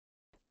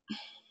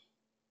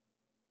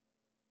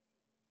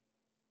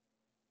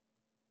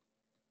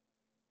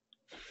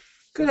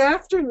Good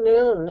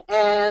afternoon,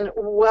 and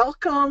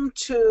welcome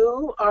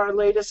to our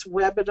latest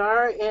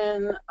webinar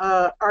in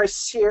our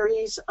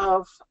series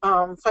of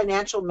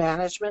financial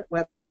management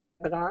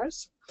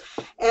webinars.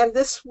 And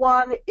this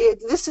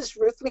is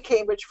Ruth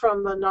McCambridge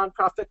from the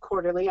Nonprofit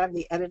Quarterly. I'm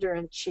the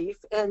editor-in-chief,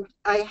 and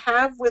I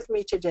have with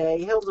me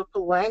today Hilda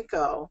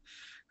Polanco,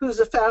 who's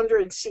the founder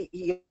and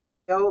CEO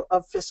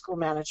of Fiscal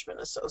Management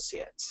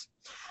Associates.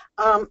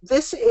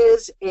 This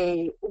is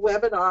a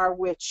webinar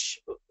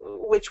which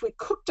we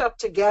cooked up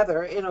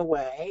together in a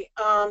way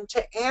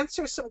to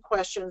answer some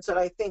questions that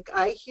I think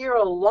I hear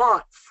a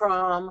lot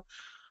from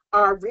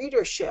our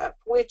readership,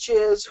 which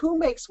is who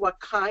makes what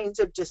kinds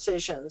of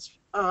decisions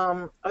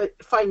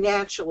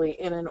financially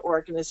in an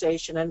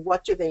organization, and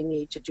what do they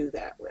need to do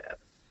that with.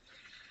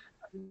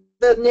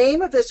 The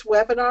name of this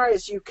webinar,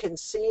 as you can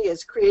see,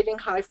 is Creating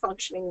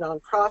High-Functioning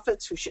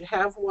Nonprofits Who Should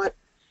Have What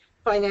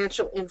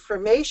Financial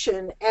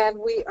Information, and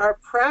we are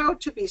proud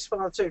to be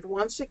sponsored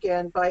once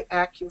again by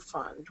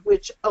AccuFund,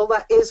 which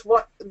is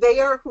what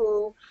they are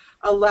who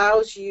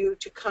allows you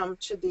to come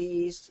to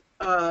these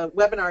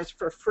webinars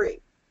for free.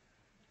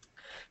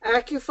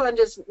 AccuFund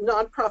is a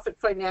nonprofit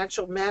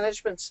financial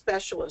management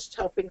specialist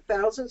helping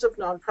thousands of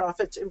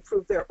nonprofits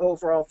improve their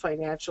overall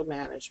financial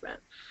management.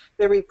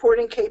 Their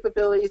reporting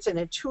capabilities and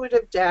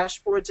intuitive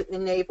dashboards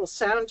enable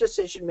sound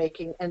decision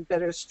making and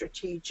better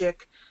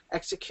strategic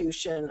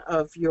execution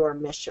of your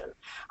mission.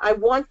 I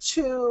want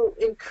to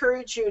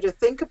encourage you to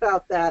think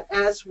about that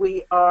as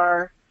we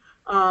are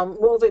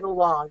moving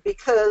along,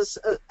 because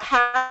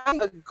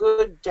having a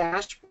good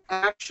dashboard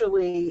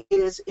actually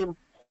is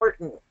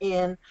important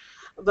in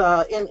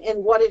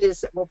what it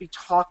is that we'll be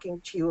talking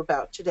to you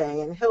about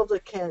today. And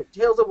Hilda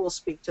will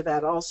speak to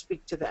that. I'll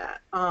speak to that.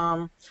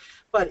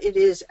 But it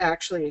is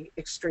actually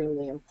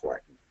extremely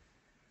important.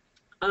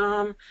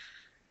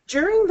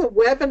 During the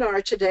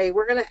webinar today,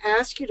 we're going to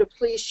ask you to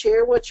please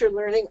share what you're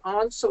learning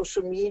on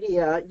social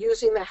media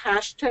using the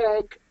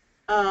hashtag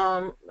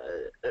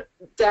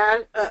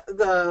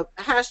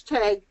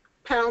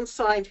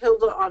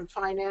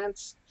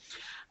 #HildaOnFinance.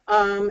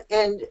 And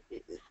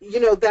you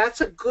know,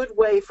 that's a good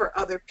way for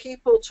other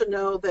people to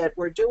know that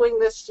we're doing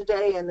this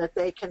today and that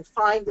they can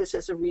find this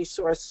as a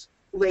resource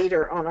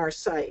later on our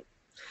site.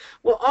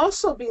 We'll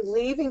also be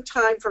leaving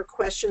time for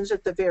questions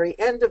at the very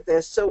end of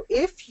this, so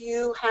if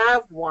you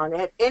have one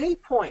at any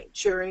point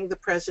during the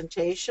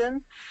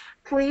presentation,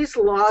 please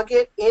log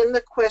it in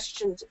the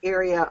questions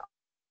area on the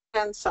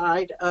right-hand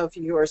side of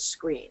your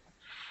screen.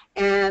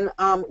 And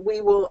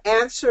we will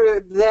answer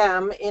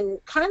them in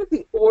kind of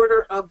the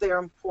order of their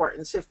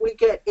importance. If we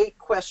get 8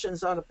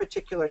 questions on a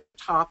particular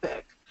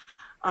topic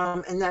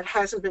and that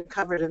hasn't been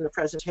covered in the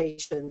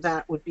presentation,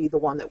 that would be the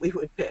one that we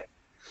would pick.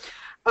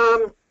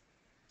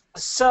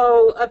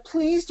 So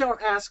please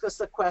don't ask us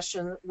the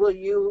question, will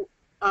you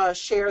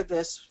share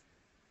the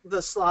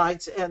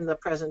slides and the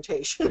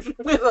presentation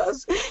with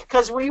us,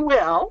 because we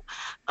will.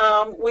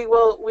 We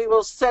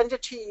will send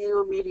it to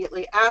you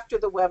immediately after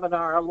the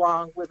webinar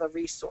along with a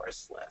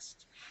resource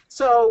list.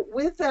 So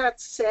with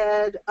that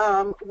said,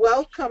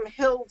 welcome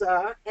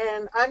Hilda,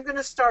 and I'm going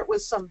to start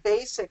with some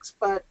basics,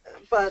 but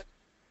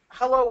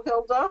hello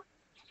Hilda.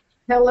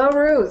 Hello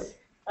Ruth.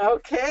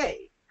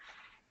 Okay.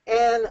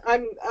 And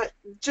I'm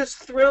just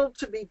thrilled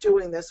to be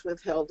doing this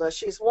with Hilda.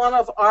 She's one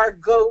of our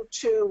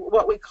go-to,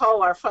 what we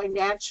call our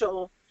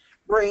financial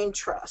brain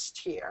trust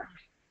here.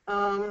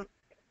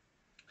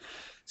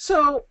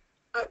 So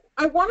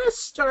I want to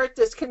start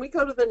this. Can we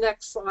go to the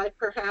next slide,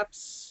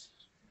 perhaps?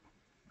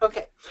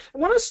 Okay. I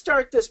want to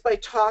start this by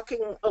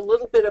talking a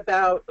little bit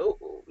about,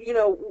 you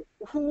know,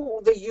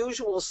 who the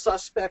usual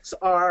suspects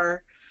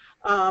are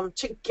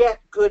to get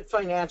good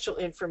financial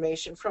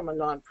information from a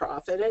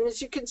nonprofit. And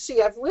as you can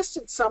see, I've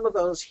listed some of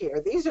those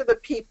here. These are the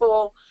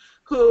people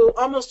who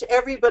almost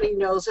everybody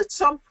knows at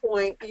some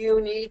point you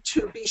need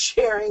to be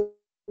sharing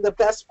the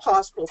best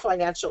possible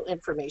financial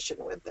information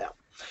with them.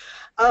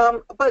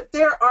 But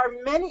there are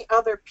many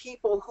other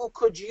people who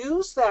could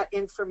use that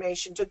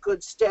information to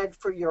good stead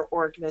for your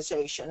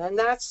organization. And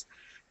that's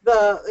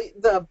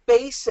the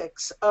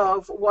basics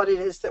of what it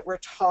is that we're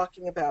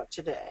talking about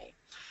today.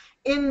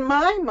 In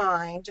my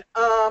mind,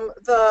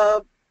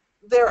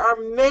 there are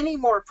many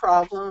more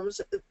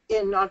problems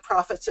in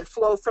nonprofits that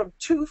flow from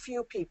too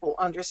few people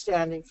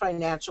understanding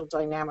financial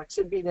dynamics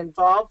and being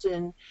involved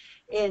in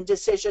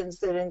decisions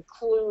that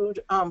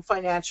include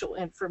financial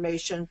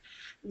information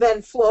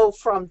than flow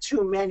from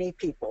too many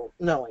people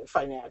knowing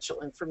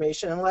financial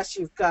information, unless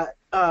you've got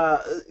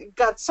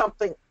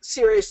something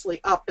seriously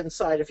up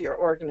inside of your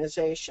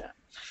organization.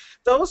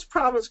 Those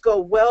problems go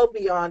well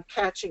beyond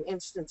catching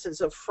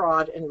instances of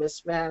fraud and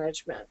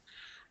mismanagement.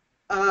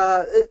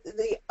 A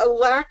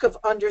lack of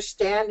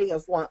understanding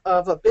of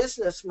a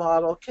business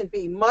model can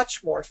be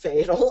much more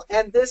fatal,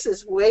 and this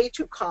is way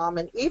too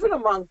common, even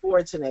among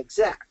boards and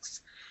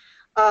execs.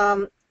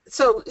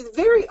 So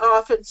very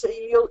often, so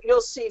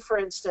you'll see, for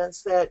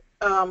instance, that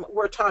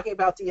we're talking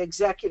about the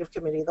executive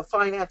committee, the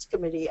finance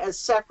committee, as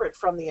separate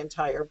from the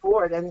entire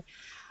board. And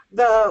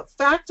the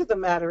fact of the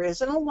matter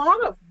is, in a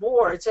lot of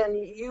boards, and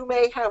you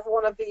may have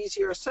one of these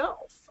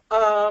yourself,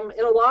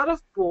 in a lot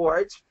of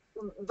boards,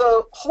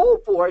 the whole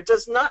board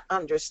does not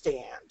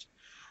understand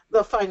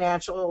the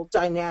financial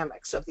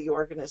dynamics of the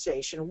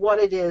organization, what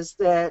it is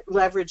that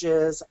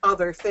leverages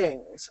other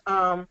things,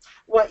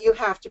 what you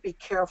have to be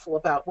careful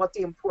about, what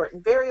the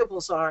important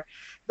variables are.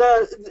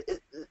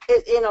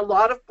 In a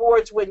lot of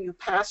boards, when you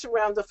pass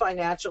around the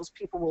financials,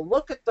 people will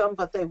look at them,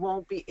 but they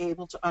won't be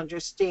able to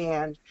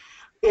understand,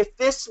 if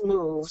this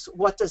moves,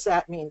 what does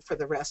that mean for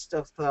the rest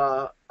of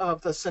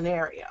the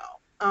scenario?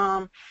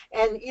 And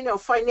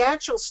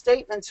financial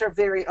statements are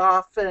very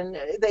often,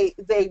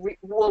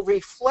 will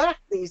reflect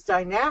these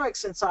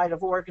dynamics inside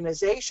of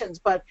organizations,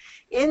 but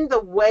in the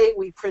way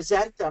we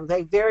present them,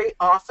 they very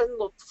often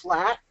look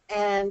flat,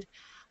 and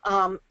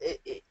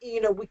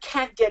we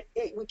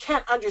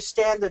can't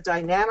understand the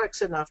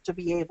dynamics enough to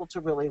be able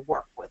to really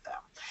work with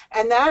them.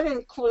 And that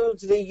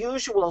includes the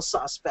usual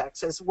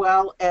suspects as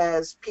well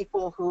as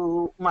people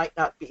who might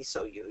not be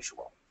so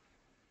usual.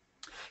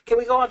 Can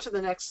we go on to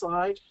the next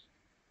slide?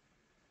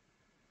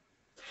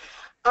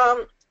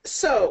 I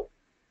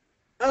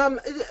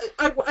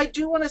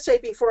do want to say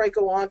before I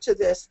go on to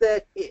this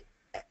that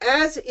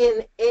as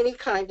in any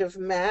kind of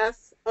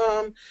math,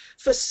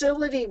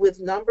 facility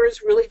with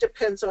numbers really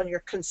depends on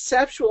your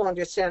conceptual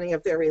understanding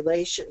of their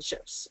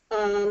relationships.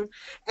 And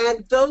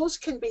those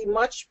can be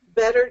much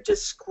better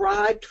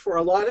described for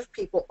a lot of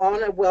people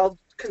on a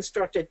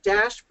well-constructed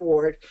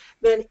dashboard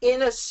than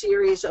in a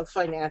series of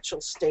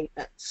financial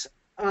statements.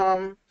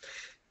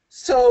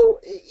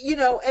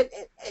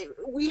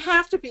 We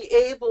have to be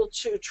able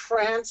to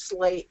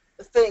translate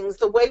things.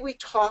 The way we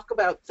talk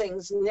about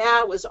things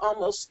now is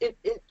it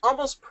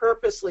almost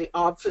purposely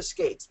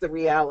obfuscates the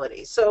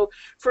reality. So,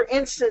 for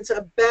instance,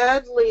 a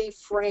badly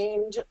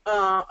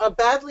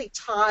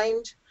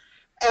timed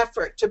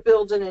effort to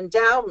build an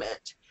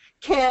endowment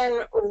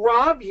can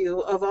rob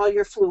you of all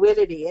your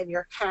fluidity in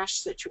your cash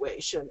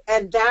situation,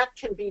 and that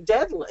can be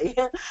deadly.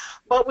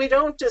 But we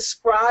don't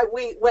describe,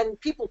 when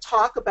people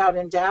talk about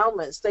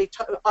endowments, they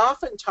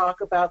often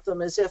talk about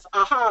them as if,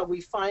 aha, we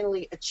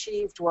finally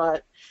achieved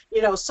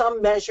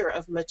some measure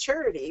of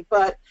maturity.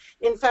 But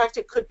in fact,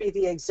 it could be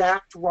the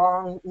exact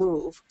wrong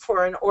move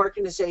for an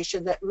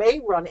organization that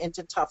may run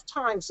into tough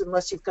times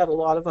unless you've got a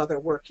lot of other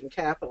working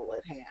capital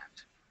at hand.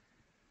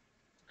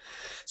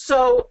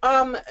 So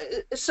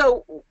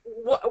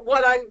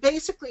what I'm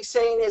basically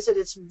saying is that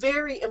it's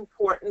very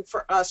important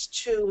for us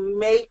to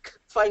make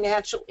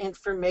financial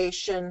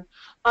information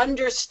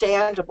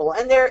understandable,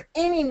 and there are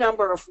any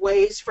number of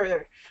ways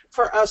for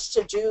us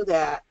to do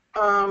that,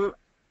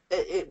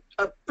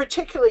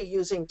 particularly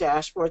using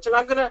dashboards.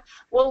 And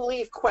we'll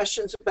leave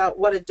questions about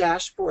what a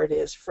dashboard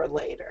is for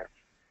later.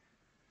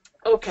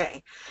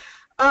 Okay,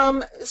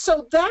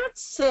 so that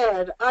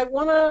said, I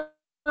want to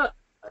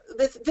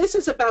this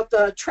is about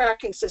the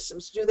tracking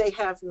systems. Do they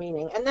have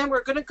meaning? And then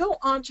we're going to go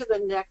on to the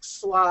next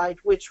slide,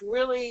 which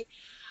really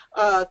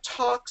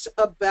talks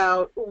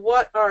about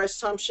what our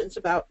assumptions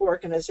about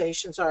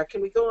organizations are.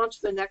 Can we go on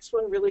to the next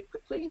one really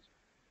quickly?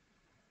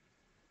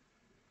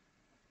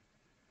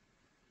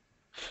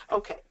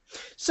 Okay,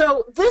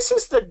 so this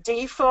is the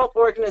default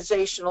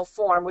organizational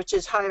form, which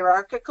is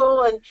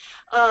hierarchical, and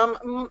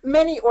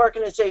many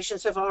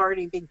organizations have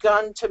already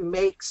begun to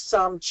make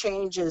some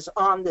changes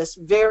on this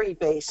very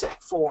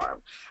basic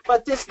form.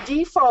 But this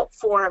default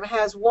form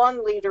has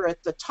one leader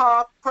at the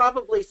top,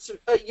 probably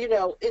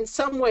in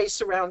some way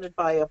surrounded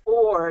by a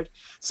board,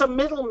 some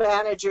middle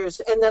managers,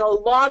 and then a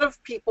lot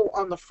of people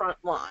on the front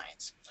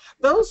lines.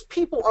 Those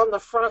people on the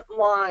front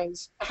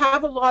lines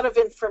have a lot of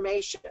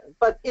information,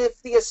 but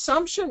if the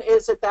assumption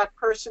is that that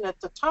person at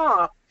the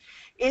top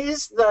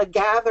is the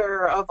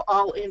gatherer of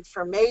all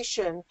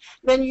information,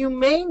 then you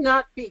may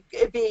not be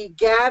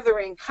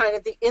gathering kind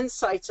of the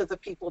insights of the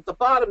people at the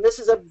bottom. This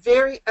is a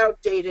very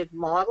outdated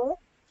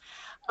model.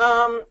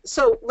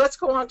 So let's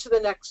go on to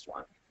the next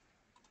one.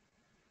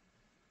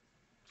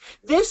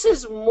 This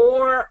is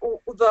more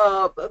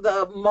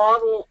the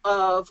model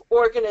of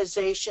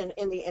organization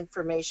in the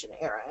information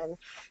era, and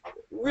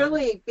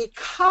really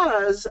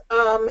because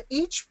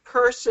each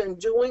person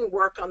doing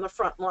work on the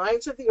front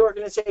lines of the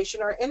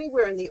organization or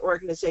anywhere in the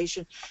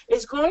organization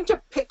is going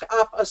to pick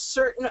up a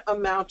certain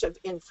amount of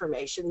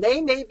information.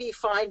 They may be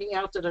finding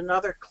out that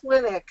another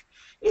clinic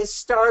is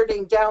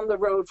starting down the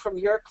road from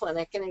your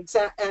clinic and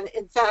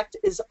in fact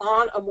is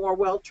on a more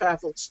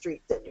well-traveled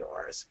street than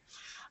yours.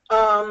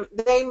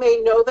 They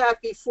may know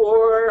that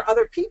before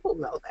other people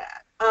know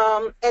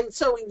that. And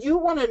so you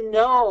want to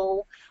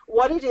know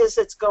what it is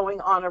that's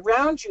going on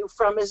around you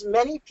from as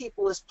many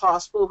people as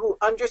possible who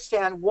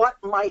understand what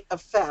might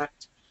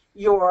affect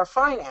your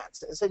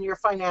finances and your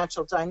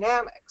financial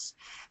dynamics.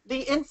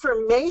 The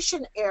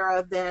information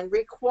era then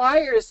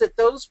requires that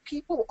those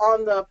people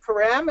on the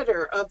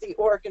parameter of the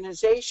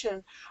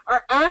organization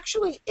are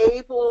actually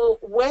able,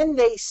 when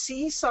they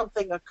see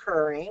something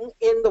occurring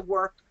in the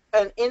work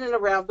and in and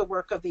around the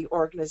work of the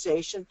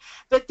organization,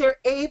 that they're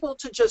able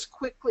to just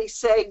quickly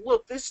say,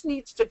 look, this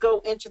needs to go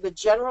into the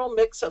general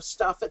mix of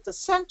stuff at the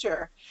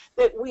center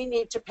that we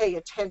need to pay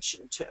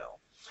attention to.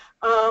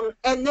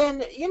 And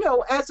then, you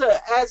know, as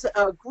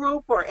a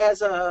group or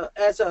as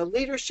a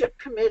leadership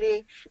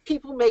committee,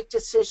 people make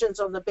decisions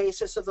on the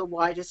basis of the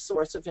widest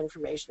source of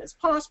information as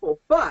possible.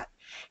 But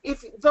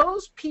if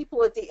those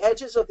people at the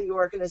edges of the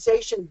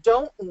organization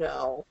don't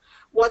know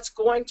what's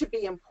going to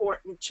be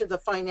important to the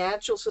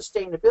financial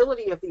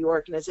sustainability of the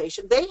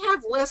organization, they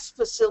have less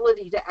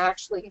facility to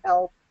actually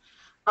help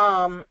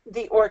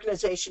the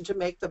organization to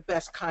make the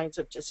best kinds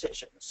of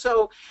decisions.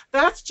 So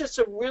that's just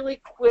a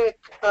really quick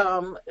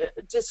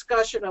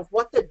discussion of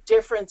what the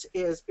difference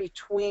is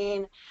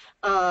between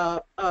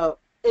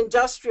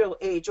industrial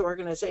age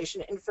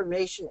organization,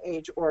 information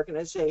age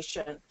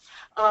organization.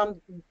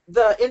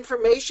 The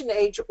information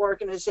age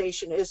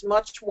organization is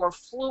much more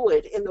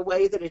fluid in the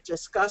way that it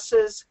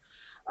discusses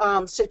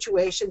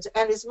situations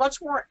and is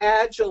much more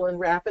agile in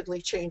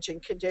rapidly changing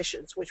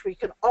conditions, which we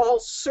can all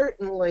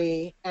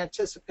certainly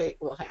anticipate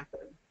will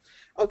happen.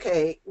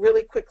 Okay,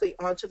 really quickly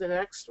on to the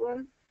next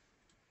one.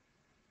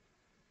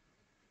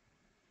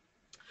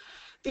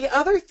 The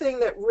other thing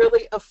that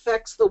really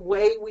affects the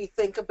way we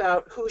think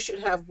about who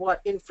should have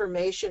what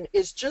information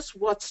is just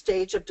what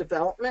stage of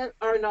development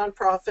our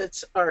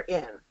nonprofits are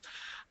in.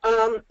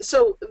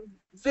 So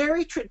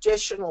very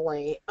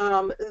traditionally,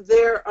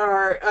 there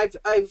are,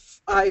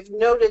 I've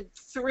noted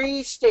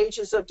 3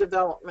 stages of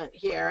development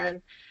here,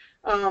 and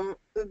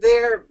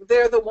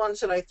they're the ones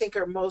that I think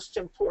are most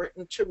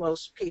important to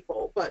most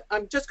people, but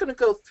I'm just going to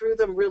go through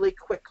them really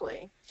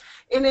quickly.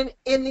 In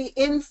the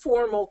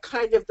informal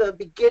kind of the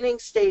beginning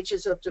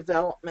stages of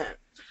development,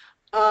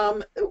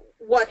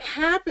 what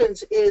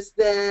happens is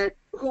that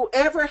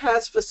whoever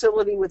has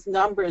facility with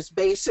numbers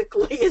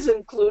basically is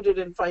included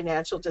in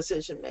financial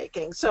decision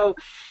making. So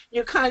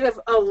you kind of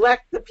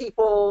elect the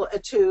people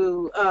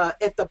to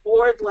at the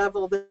board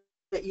level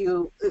that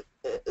you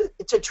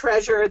to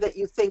treasurer that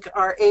you think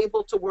are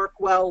able to work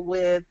well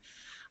with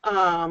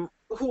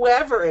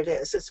whoever it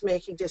is that's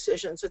making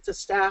decisions at the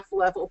staff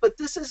level. But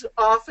this is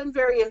often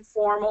very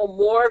informal,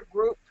 more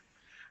group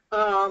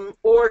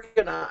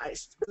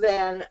organized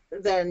than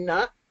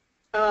not.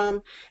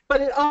 But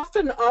it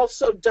often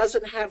also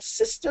doesn't have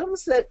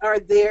systems that are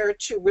there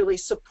to really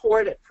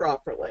support it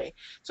properly.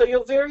 So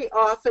you'll very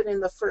often in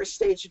the first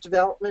stage of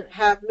development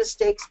have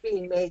mistakes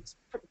being made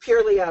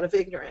purely out of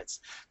ignorance.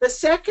 The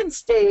second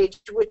stage,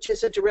 which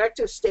is a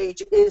directive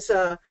stage, is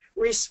a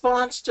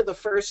response to the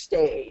first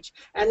stage,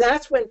 and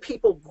that's when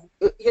people,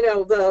 you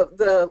know,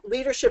 the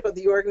leadership of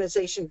the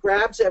organization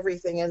grabs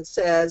everything and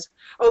says,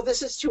 oh,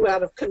 this is too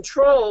out of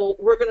control,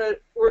 we're gonna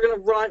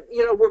run,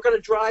 you know, we're gonna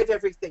drive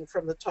everything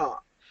from the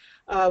top.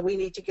 We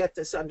need to get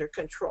this under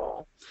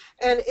control.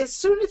 And as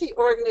soon as the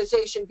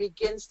organization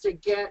begins to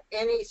get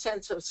any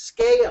sense of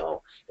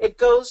scale, it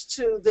goes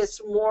to this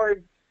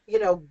more, you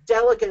know,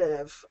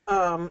 delegative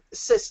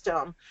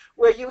system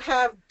where you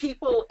have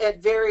people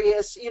at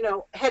various, you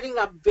know, heading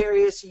up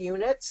various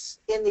units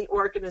in the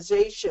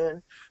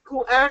organization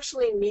who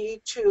actually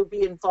need to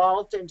be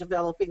involved in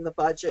developing the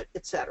budget,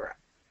 etc.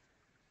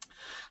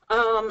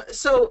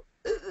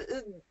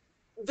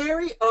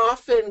 Very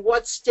often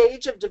what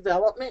stage of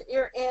development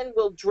you're in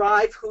will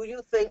drive who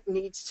you think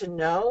needs to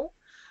know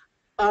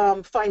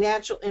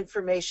financial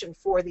information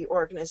for the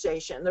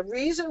organization. The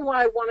reason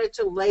why I wanted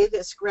to lay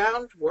this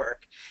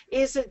groundwork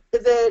is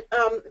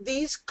that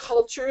these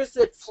cultures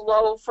that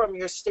flow from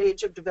your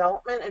stage of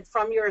development and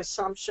from your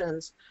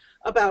assumptions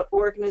about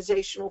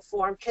organizational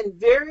form can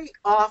very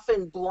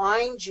often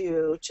blind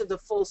you to the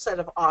full set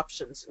of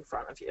options in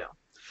front of you.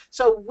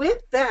 So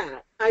with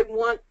that, I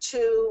want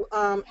to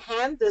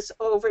hand this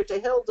over to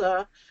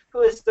Hilda,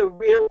 who is the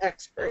real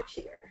expert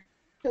here.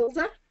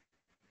 Hilda?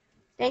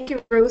 Thank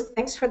you, Ruth.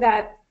 Thanks for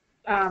that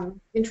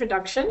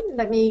introduction.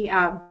 Let me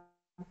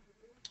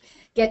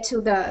get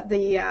to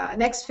the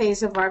next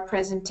phase of our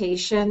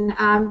presentation.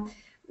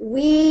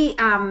 We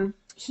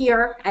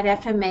here at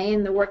FMA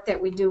and the work that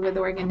we do with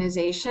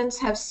organizations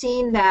have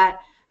seen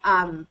that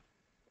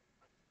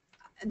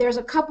there's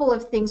a couple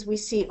of things we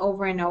see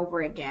over and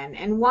over again.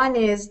 And one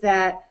is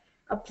that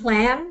a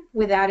plan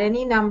without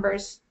any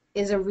numbers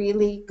is a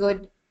really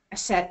good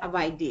set of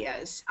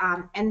ideas.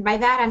 And by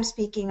that I'm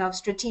speaking of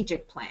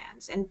strategic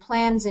plans and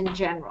plans in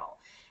general.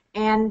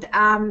 And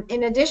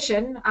in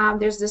addition,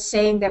 there's this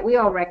saying that we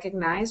all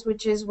recognize,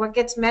 which is what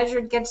gets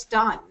measured gets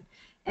done.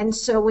 And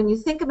so when you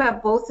think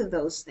about both of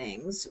those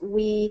things,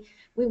 we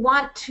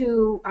want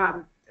to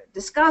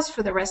discuss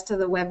for the rest of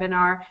the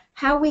webinar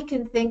how we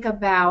can think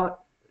about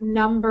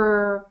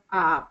number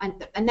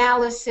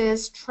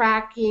analysis,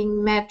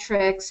 tracking,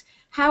 metrics.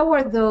 How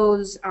are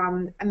those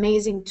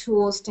amazing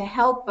tools to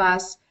help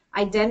us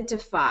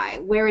identify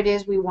where it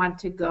is we want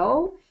to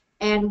go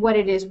and what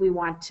it is we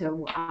want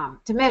to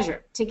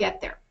measure to get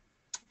there?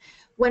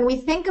 When we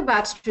think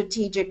about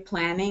strategic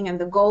planning and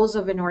the goals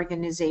of an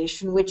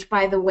organization, which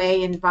by the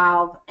way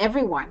involve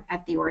everyone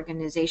at the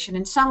organization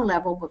in some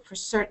level, but for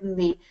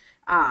certainly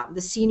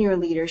the senior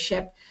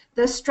leadership,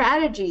 the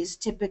strategies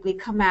typically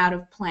come out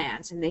of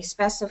plans and they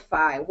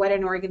specify what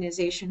an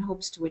organization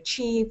hopes to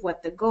achieve,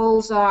 what the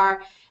goals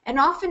are, And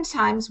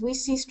oftentimes we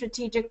see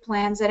strategic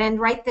plans that end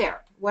right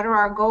there. What are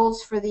our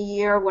goals for the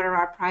year? What are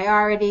our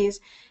priorities?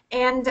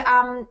 And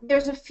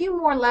there's a few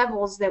more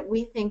levels that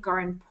we think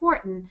are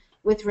important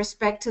with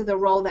respect to the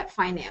role that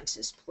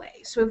finances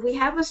play. So if we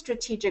have a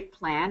strategic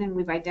plan and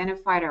we've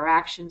identified our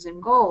actions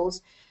and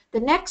goals, the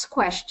next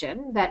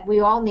question that we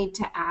all need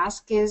to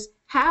ask is,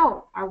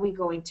 how are we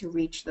going to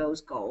reach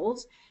those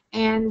goals?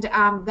 And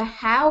the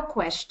how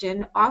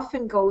question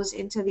often goes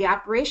into the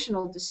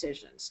operational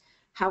decisions.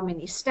 How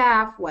many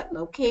staff, what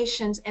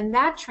locations, and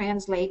that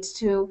translates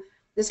to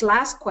this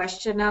last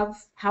question of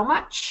how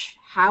much?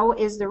 How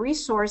is the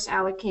resource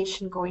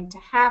allocation going to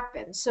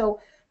happen?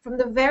 So from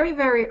the very,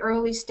 very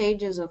early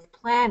stages of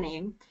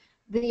planning,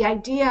 the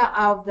idea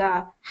of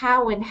the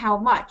how and how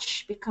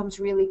much becomes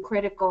really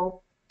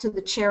critical to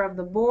the chair of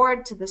the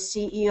board, to the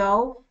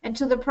CEO, and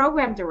to the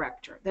program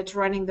director that's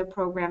running the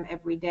program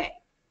every day.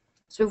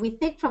 So if we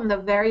think from the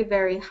very,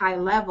 very high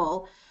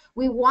level,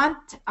 we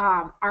want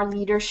our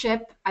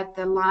leadership at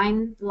the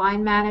line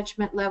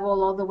management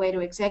level all the way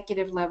to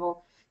executive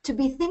level to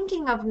be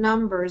thinking of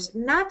numbers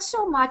not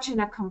so much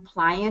in a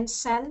compliance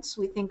sense,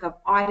 we think of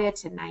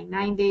audits and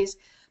 990s,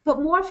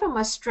 but more from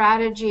a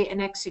strategy and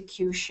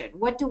execution.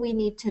 What do we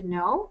need to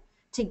know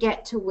to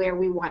get to where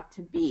we want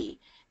to be?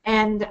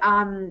 And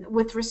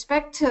with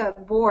respect to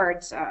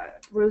boards,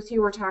 Ruth,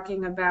 you were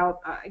talking about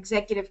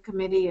executive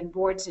committee and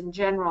boards in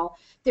general,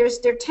 there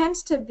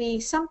tends to be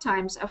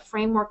sometimes a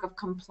framework of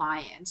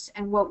compliance.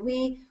 And what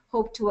we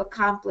hope to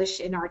accomplish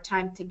in our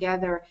time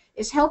together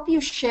is help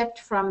you shift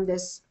from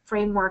this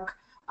framework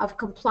of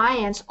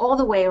compliance all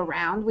the way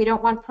around. We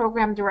don't want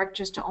program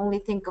directors to only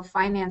think of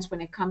finance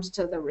when it comes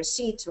to the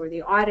receipts or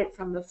the audit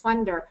from the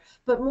funder,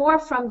 but more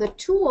from the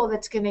tool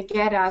that's going to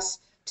get us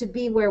to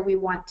be where we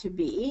want to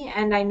be.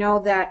 And I know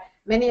that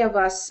many of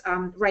us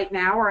right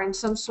now are in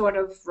some sort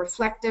of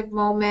reflective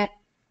moment,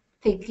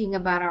 thinking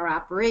about our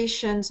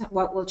operations,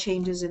 what will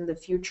changes in the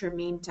future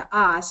mean to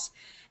us.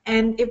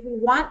 And if we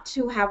want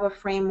to have a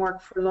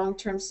framework for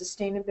long-term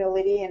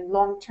sustainability and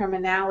long-term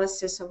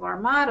analysis of our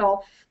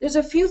model, there's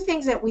a few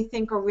things that we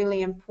think are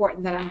really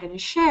important that I'm going to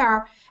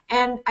share.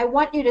 And I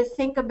want you to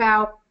think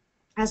about,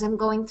 as I'm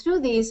going through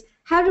these,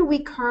 how do we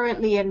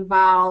currently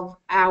involve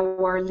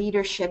our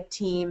leadership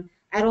team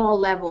at all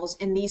levels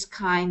in these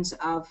kinds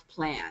of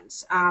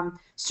plans?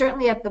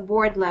 Certainly at the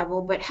board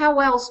level, but how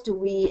else do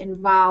we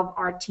involve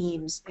our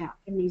teams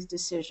in these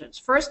decisions?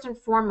 First and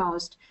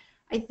foremost,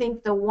 I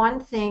think the one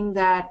thing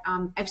that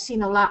I've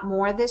seen a lot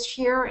more this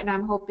year, and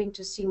I'm hoping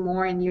to see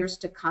more in years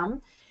to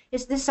come,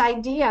 is this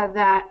idea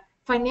that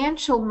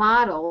financial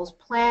models,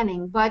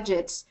 planning,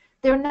 budgets,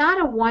 they're not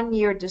a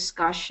one-year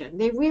discussion.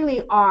 They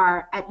really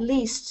are at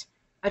least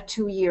a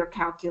 2-year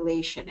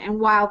calculation. And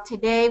while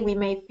today we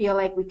may feel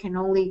like we can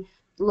only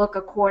look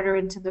a quarter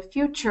into the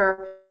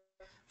future,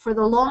 for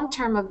the long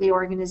term of the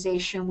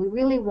organization, we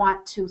really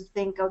want to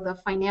think of the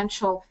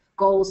financial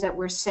goals that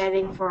we're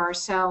setting for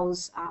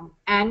ourselves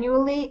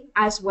annually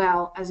as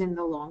well as in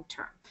the long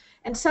term.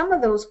 And some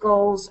of those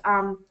goals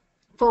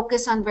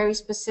focus on very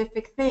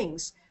specific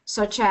things,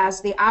 such as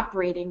the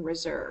operating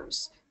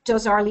reserves.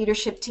 Does our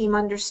leadership team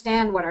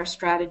understand what our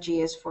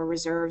strategy is for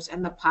reserves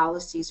and the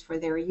policies for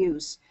their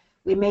use?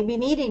 We may be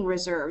needing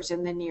reserves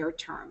in the near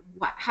term.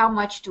 How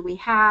much do we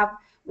have?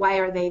 Why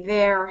are they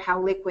there?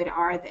 How liquid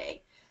are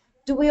they?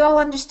 Do we all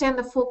understand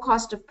the full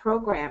cost of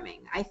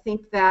programming? I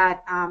think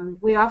that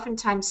we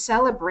oftentimes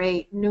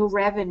celebrate new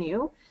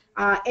revenue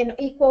in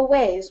equal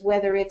ways,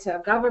 whether it's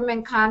a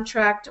government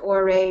contract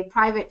or a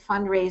private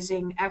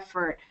fundraising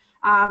effort.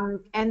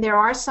 And there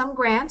are some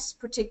grants,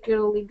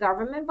 particularly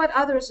government, but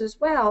others as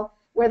well,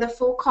 where the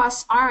full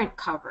costs aren't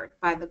covered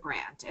by the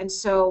grant. And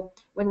so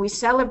when we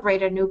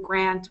celebrate a new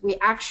grant, we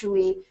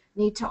actually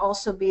need to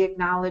also be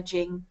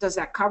acknowledging, does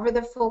that cover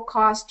the full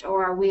cost,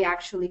 or are we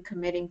actually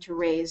committing to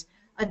raise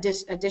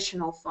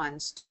additional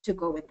funds to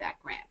go with that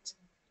grant?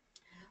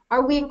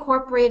 Are we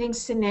incorporating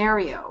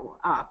scenario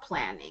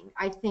planning?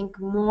 I think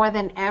more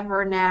than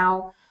ever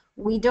now,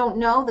 we don't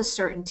know the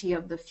certainty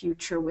of the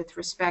future with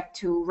respect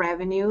to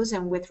revenues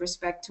and with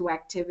respect to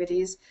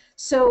activities.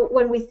 So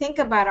when we think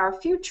about our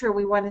future,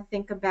 we want to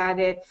think about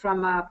it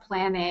from a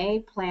plan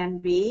A, plan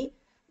B.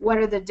 What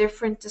are the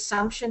different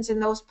assumptions in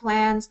those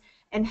plans?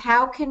 And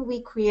how can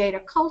we create a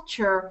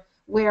culture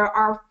where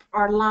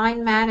our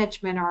line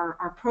management,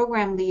 our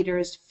program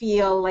leaders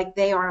feel like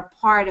they are a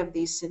part of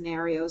these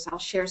scenarios? I'll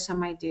share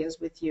some ideas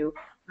with you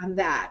on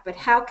that. But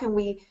how can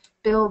we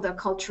build a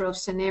culture of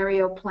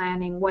scenario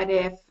planning, what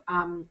if,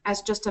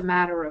 as just a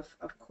matter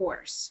of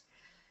course?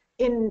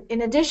 In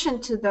addition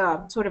to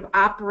the sort of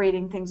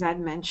operating things I'd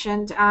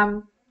mentioned,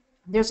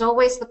 there's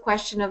always the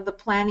question of the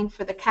planning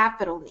for the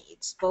capital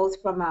needs,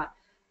 both from a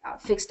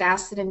fixed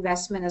asset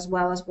investment as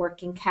well as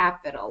working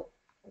capital.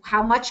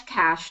 How much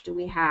cash do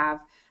we have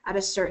at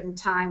a certain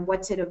time?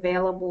 What's it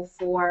available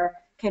for?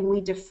 Can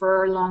we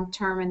defer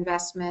long-term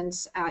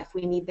investments if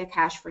we need the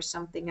cash for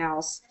something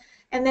else?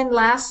 And then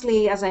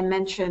lastly, as I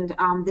mentioned,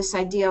 this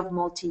idea of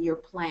multi-year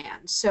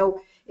plans.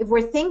 So if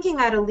we're thinking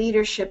at a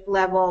leadership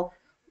level,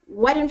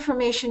 what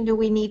information do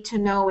we need to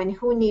know and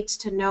who needs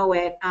to know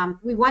it?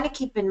 We want to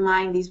keep in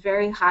mind these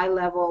very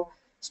high-level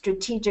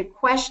strategic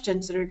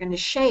questions that are going to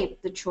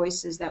shape the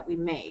choices that we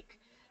make.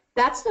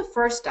 That's the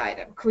first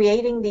item,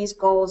 creating these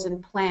goals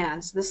and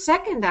plans. The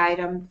second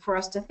item for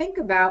us to think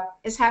about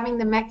is having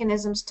the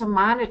mechanisms to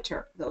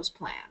monitor those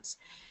plans.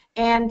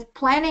 And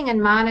planning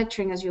and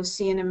monitoring, as you'll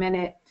see in a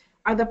minute,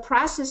 are the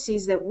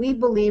processes that we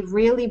believe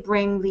really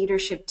bring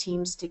leadership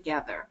teams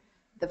together.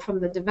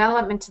 From the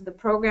development to the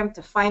program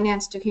to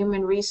finance to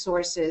human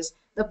resources,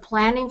 the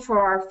planning for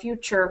our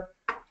future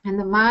and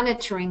the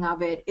monitoring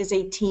of it is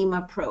a team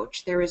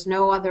approach. There is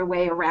no other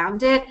way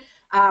around it.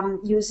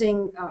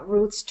 Using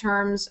Ruth's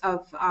terms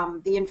of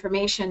the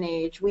information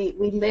age, we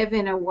live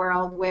in a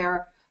world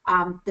where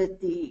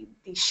the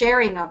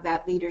sharing of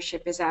that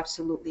leadership is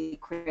absolutely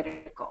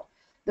critical.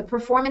 The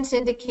performance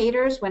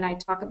indicators, when I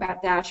talk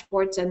about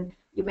dashboards, and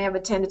you may have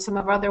attended some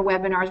of our other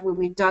webinars where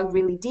we've dug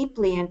really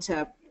deeply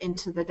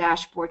into the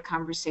dashboard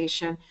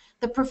conversation,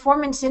 the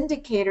performance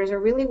indicators are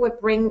really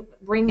what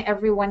bring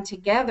everyone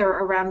together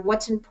around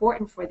what's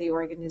important for the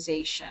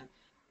organization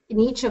in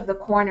each of the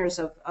corners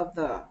of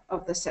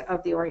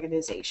the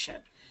organization.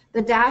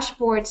 The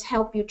dashboards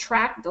help you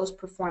track those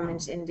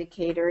performance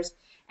indicators.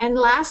 And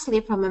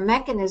lastly, from a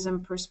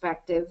mechanism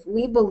perspective,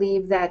 we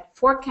believe that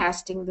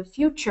forecasting the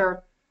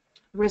future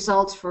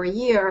results for a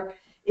year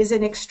is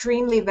an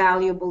extremely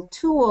valuable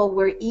tool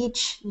where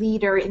each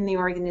leader in the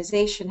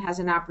organization has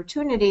an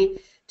opportunity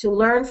to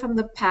learn from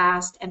the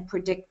past and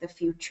predict the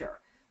future.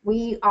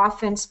 We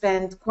often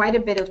spend quite a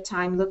bit of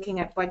time looking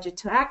at budget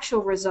to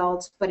actual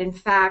results, but in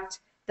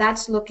fact,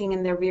 that's looking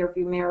in the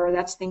rearview mirror,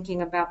 that's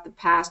thinking about the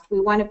past. We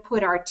want to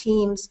put our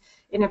teams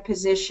in a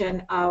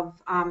position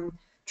of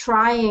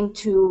trying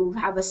to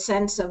have a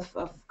sense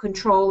of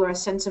control or a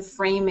sense of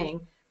framing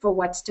for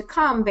what's to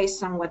come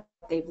based on what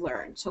they've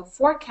learned. So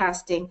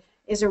forecasting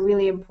is a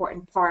really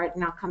important part,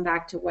 and I'll come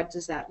back to what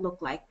does that look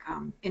like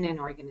in an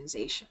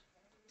organization.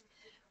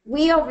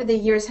 We, over the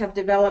years, have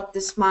developed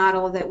this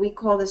model that we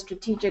call the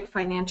strategic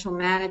financial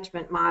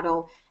management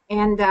model,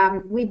 and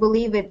we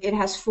believe it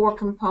has four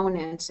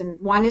components, and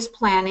one is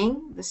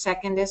planning, the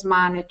second is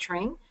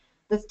monitoring,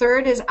 the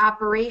third is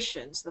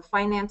operations, the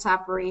finance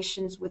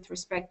operations with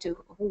respect to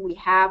who we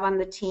have on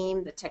the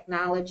team, the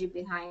technology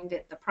behind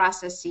it, the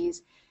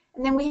processes,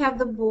 and then we have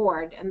the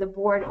board, and the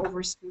board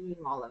overseeing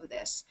all of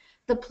this.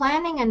 The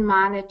planning and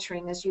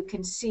monitoring, as you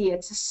can see,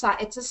 it's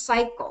a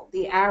cycle.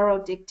 The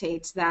arrow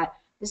dictates that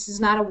this is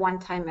not a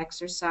one-time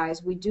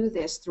exercise. We do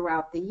this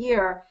throughout the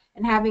year,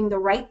 and having the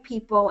right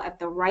people at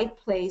the right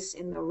place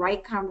in the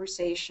right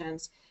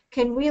conversations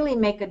can really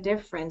make a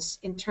difference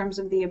in terms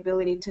of the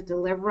ability to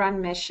deliver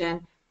on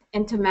mission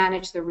and to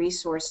manage the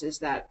resources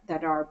that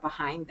are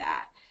behind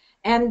that.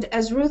 And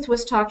as Ruth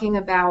was talking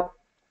about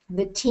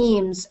the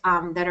teams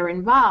that are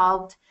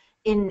involved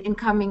in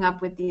coming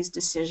up with these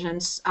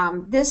decisions,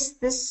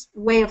 this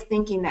way of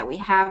thinking that we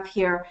have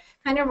here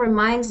kind of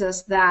reminds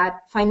us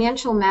that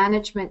financial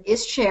management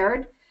is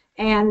shared,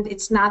 and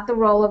it's not the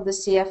role of the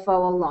CFO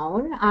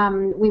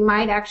alone. We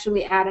might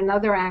actually add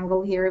another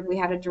angle here if we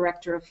had a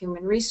director of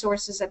human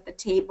resources at the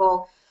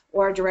table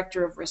or a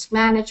director of risk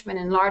management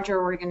in larger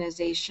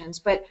organizations.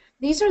 But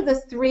these are the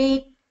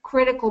three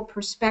critical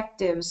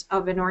perspectives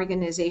of an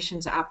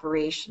organization's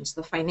operations: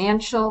 the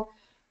financial,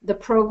 the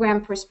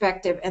program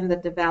perspective, and the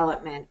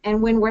development.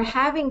 And when we're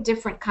having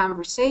different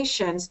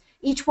conversations,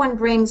 each one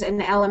brings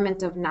an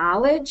element of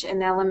knowledge,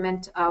 an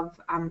element of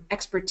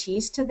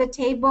expertise to the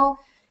table.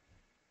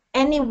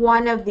 Any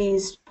one of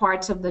these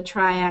parts of the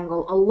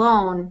triangle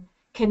alone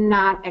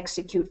cannot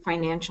execute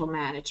financial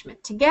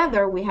management.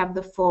 Together, we have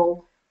the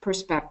full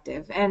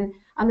perspective. And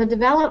on the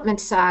development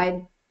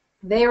side,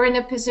 they are in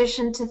a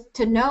position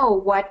to know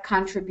what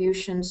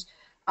contributions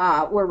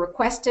were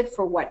requested,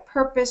 for what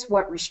purpose,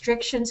 what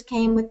restrictions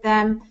came with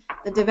them.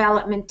 The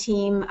development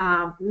team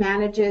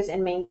manages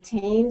and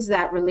maintains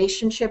that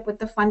relationship with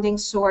the funding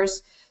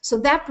source. So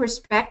that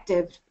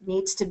perspective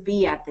needs to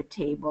be at the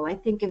table. I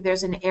think if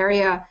there's an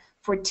area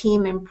for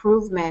team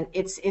improvement,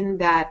 it's in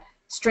that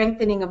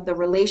strengthening of the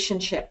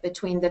relationship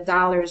between the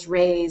dollars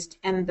raised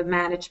and the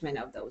management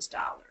of those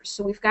dollars.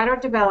 So we've got our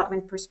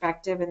development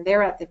perspective, and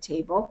they're at the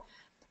table.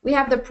 We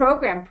have the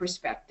program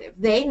perspective.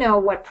 They know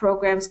what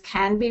programs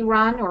can be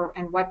run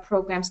and what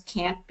programs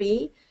can't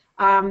be.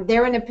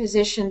 They're in a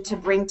position to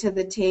bring to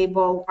the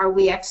table, are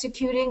we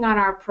executing on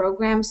our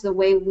programs the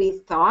way we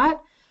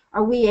thought?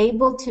 Are we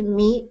able to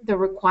meet the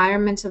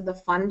requirements of the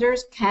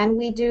funders? Can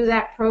we do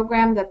that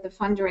program that the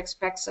funder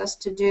expects us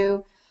to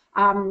do?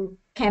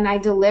 Can I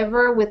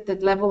deliver with the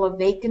level of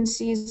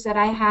vacancies that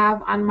I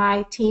have on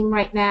my team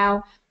right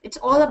now? It's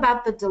all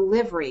about the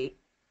delivery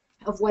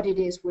of what it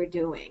is we're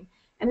doing.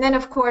 And then,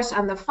 of course,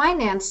 on the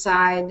finance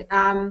side,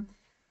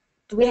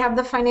 we have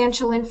the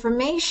financial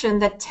information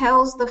that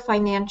tells the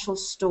financial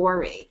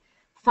story.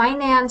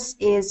 Finance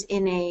is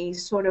in a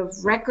sort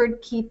of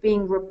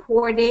record-keeping,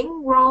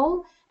 reporting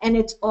role, and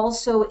it's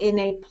also in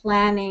a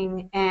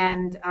planning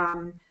and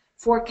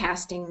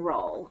forecasting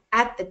role.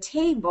 At the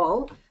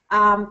table,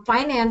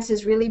 finance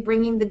is really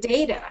bringing the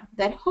data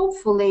that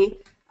hopefully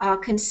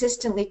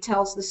consistently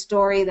tells the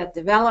story that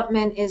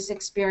development is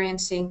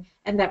experiencing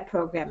and that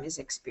program is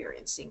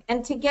experiencing.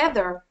 And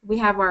together we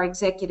have our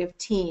executive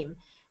team,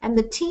 and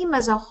the team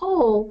as a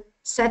whole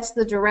sets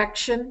the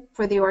direction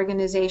for the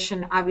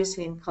organization,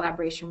 obviously in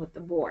collaboration with the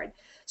board.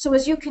 So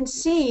as you can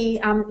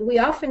see, we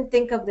often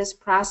think of this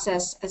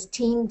process as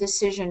team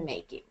decision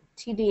making,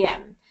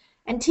 TDM.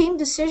 And team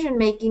decision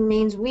making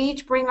means we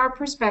each bring our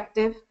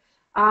perspective.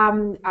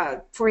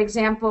 For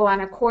example,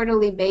 on a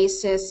quarterly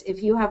basis,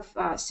 if you have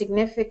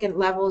significant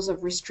levels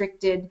of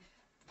restricted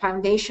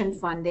foundation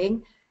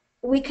funding,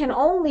 we can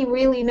only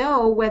really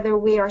know whether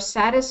we are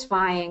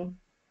satisfying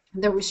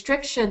the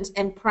restrictions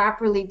and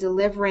properly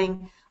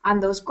delivering on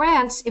those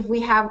grants if we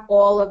have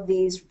all of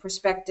these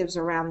perspectives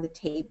around the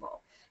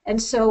table.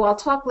 And so I'll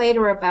talk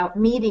later about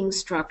meeting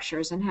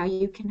structures and how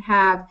you can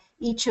have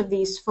each of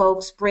these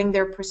folks bring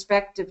their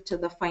perspective to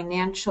the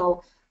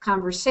financial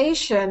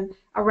conversation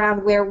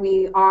around where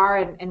we are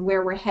and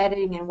where we're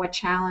heading and what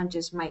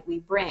challenges might we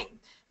bring.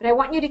 But I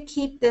want you to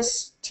keep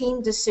this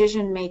team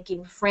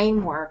decision-making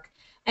framework.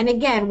 And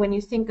again, when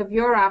you think of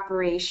your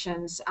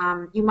operations,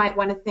 you might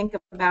want to think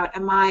about,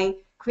 am I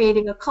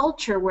creating a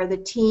culture where the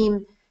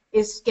team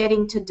is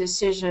getting to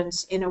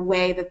decisions in a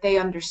way that they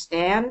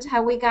understand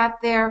how we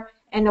got there,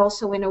 and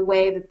also in a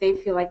way that they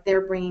feel like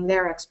they're bringing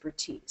their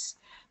expertise.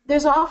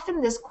 There's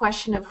often this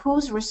question of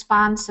who's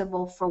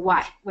responsible for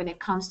what when it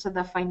comes to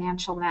the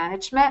financial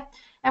management.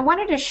 I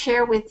wanted to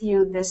share with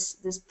you this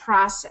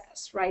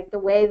process, right? The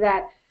way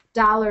that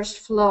dollars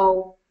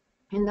flow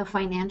in the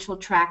financial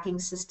tracking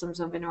systems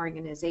of an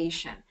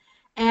organization.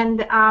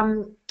 And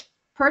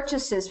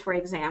purchases, for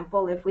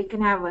example, if we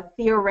can have a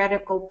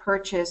theoretical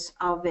purchase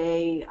of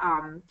a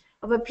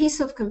piece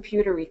of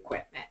computer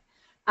equipment,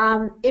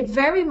 it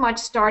very much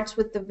starts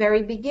with the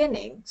very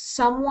beginning.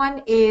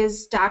 Someone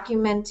is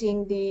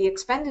documenting the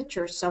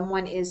expenditure.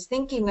 Someone is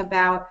thinking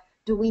about,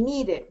 do we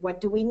need it?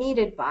 What do we need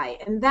it by?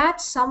 And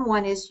that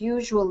someone is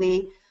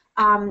usually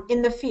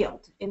in the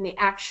field, in the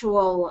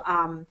actual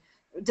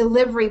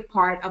delivery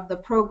part of the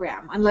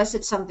program, unless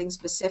it's something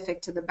specific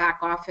to the back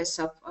office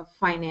of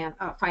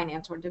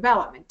finance or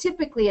development.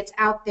 Typically, it's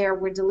out there,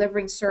 we're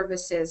delivering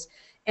services,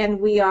 and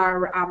we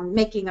are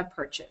making a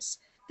purchase.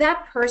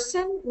 That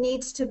person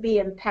needs to be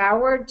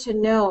empowered to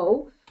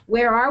know,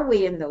 where are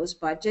we in those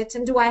budgets,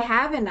 and do I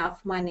have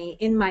enough money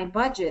in my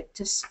budget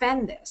to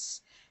spend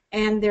this?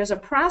 And there's a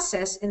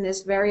process in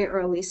this very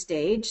early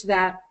stage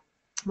that,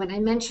 when I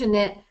mention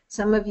it,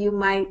 some of you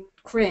might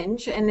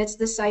cringe, and it's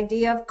this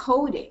idea of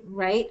coding,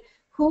 right?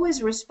 Who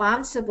is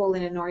responsible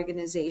in an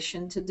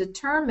organization to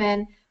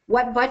determine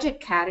what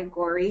budget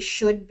category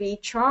should be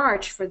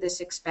charged for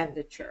this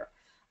expenditure?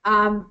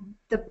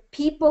 The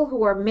people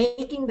who are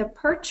making the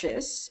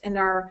purchase and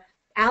are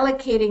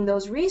allocating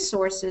those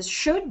resources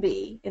should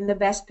be in the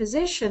best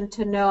position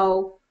to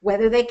know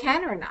whether they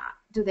can or not.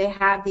 Do they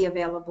have the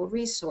available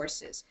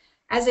resources?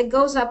 As it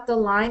goes up the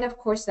line, of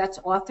course, that's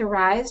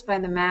authorized by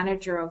the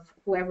manager of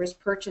whoever is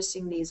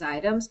purchasing these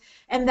items,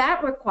 and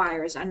that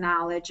requires a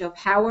knowledge of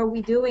how are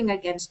we doing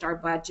against our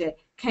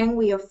budget? Can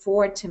we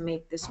afford to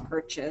make this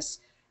purchase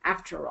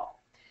after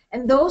all?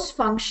 And those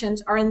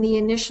functions are in the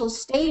initial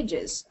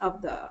stages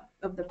of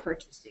the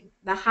purchasing.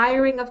 The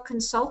hiring of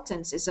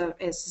consultants is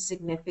a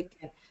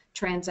significant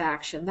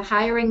transaction. The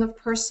hiring of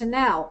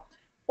personnel,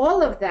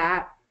 all of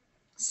that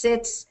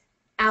sits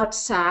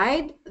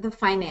outside the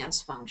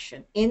finance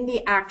function, in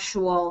the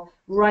actual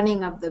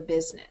running of the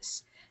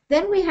business.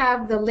 Then we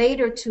have the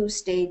later two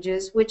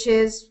stages, which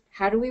is,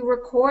 how do we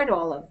record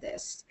all of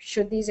this?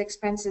 Should these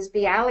expenses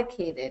be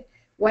allocated?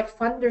 What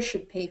funder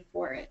should pay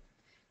for it?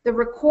 The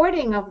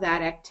recording of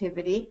that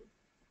activity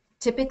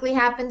typically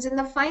happens in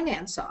the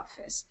finance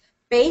office,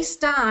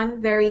 based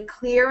on very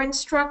clear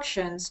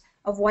instructions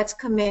of what's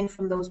come in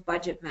from those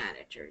budget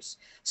managers.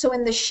 So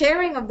in the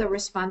sharing of the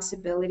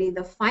responsibility,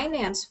 the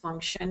finance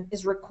function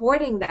is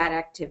recording that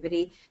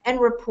activity and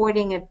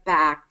reporting it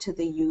back to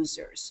the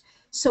users.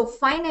 So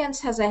finance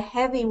has a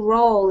heavy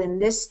role in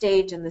this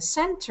stage in the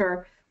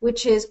center,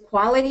 which is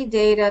quality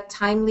data,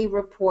 timely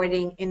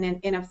reporting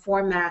in a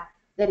format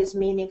that is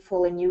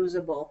meaningful and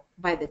usable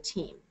by the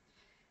team.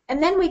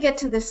 And then we get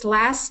to this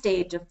last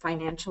stage of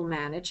financial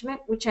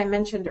management, which I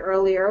mentioned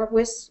earlier,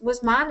 was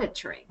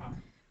monitoring.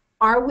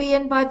 Are we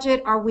in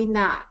budget? Are we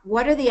not?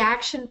 What are the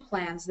action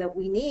plans that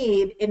we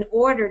need in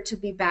order to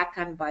be back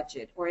on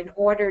budget, or in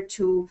order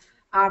to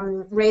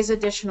raise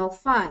additional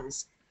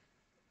funds?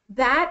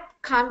 That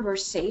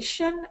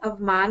conversation of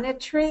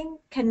monitoring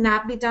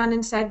cannot be done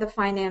inside the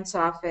finance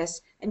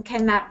office and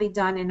cannot be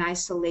done in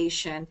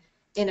isolation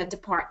in a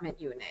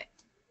department unit.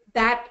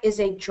 That is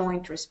a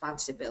joint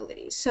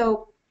responsibility.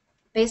 So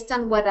based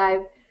on what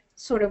I've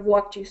sort of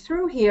walked you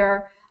through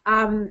here,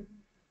 I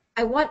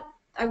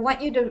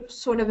want you to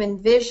sort of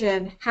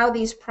envision how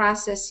these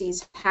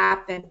processes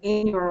happen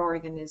in your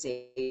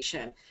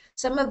organization.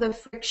 Some of the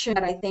friction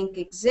that I think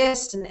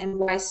exists, and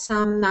why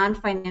some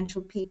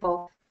non-financial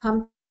people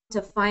come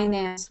to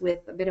finance with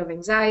a bit of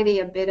anxiety,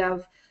 a bit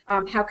of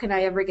how can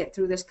I ever get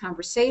through this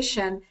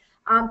conversation,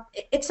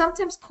 It's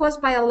sometimes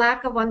caused by a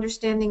lack of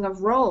understanding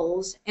of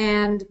roles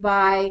and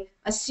by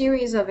a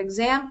series of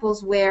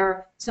examples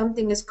where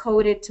something is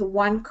coded to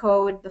one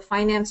code, the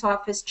finance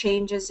office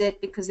changes it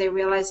because they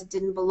realize it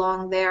didn't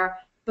belong there,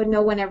 but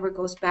no one ever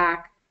goes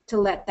back to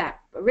let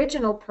that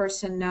original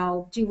person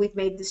know, gee, we've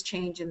made this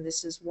change and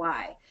this is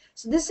why.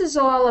 So this is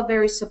all a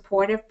very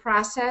supportive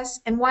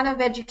process and one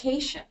of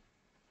education.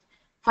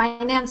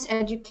 Finance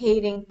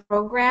educating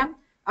program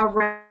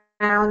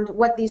around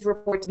what these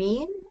reports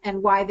mean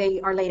and why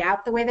they are laid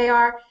out the way they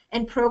are,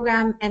 and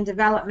program and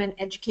development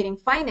educating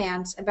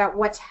finance about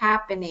what's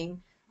happening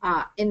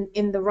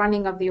in the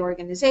running of the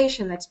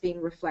organization that's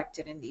being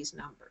reflected in these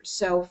numbers.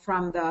 So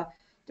from the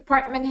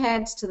department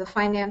heads to the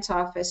finance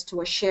office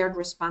to a shared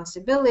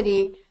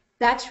responsibility,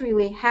 that's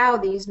really how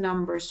these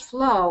numbers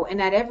flow.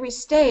 And at every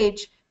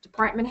stage,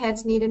 department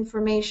heads need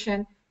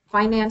information,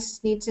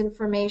 finance needs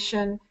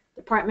information,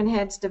 department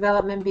heads,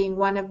 development being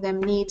one of them,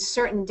 needs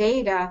certain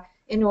data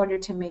in order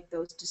to make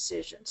those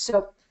decisions.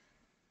 So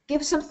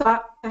give some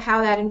thought to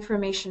how that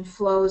information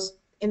flows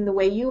in the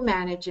way you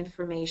manage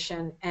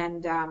information,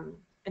 and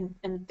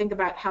think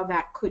about how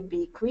that could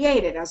be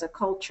created as a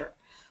culture.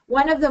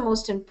 One of the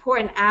most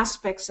important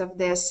aspects of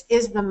this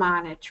is the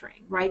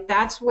monitoring, right?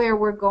 That's where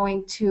we're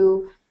going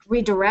to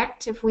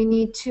redirect if we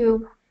need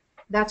to.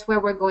 That's where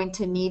we're going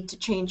to need to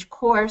change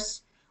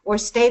course or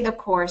stay the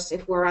course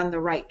if we're on the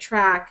right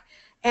track.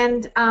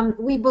 And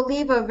we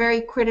believe a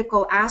very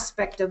critical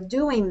aspect of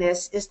doing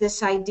this is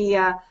this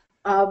idea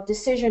of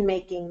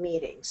decision-making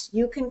meetings.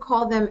 You can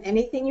call them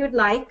anything you'd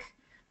like.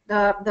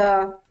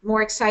 The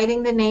more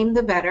exciting the name,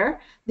 the better.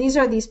 These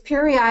are these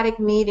periodic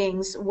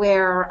meetings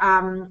where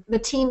the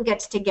team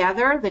gets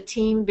together, the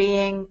team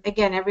being,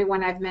 again,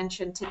 everyone I've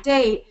mentioned to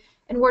date,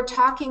 and we're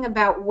talking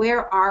about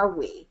where are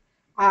we.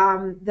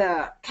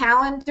 The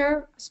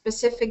calendar,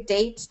 specific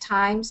dates,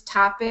 times,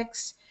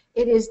 topics,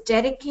 it is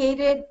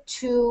dedicated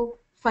to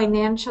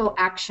financial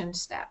action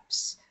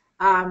steps,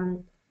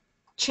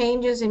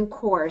 changes in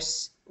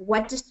course,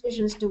 what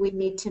decisions do we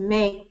need to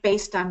make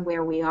based on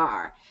where we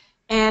are.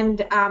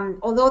 And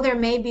although there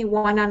may be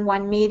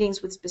one-on-one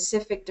meetings with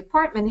specific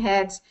department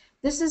heads,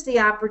 this is the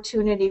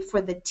opportunity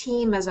for the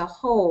team as a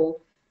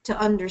whole to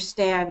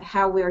understand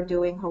how we're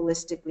doing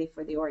holistically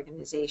for the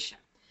organization.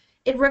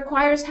 It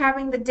requires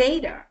having the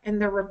data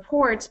and the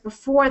reports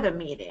before the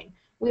meeting.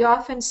 We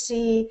often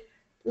see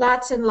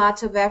lots and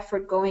lots of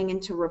effort going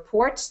into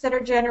reports that are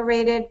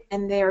generated,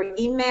 and they're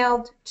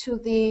emailed to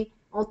the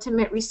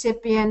ultimate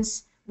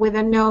recipients with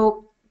a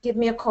note, give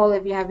me a call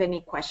if you have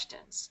any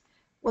questions.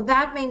 Well,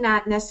 that may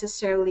not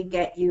necessarily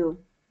get you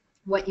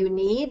what you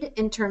need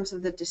in terms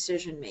of the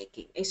decision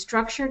making. A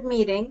structured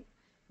meeting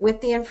with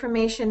the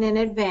information in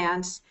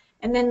advance,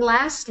 and then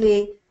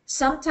lastly,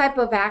 some type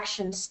of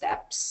action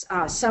steps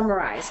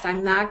summarized.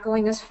 I'm not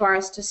going as far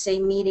as to say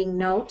meeting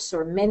notes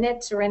or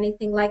minutes or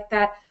anything like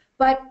that,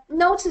 but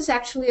notes is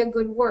actually a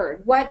good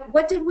word.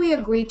 What did we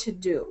agree to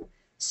do?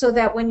 So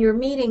that when you're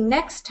meeting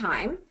next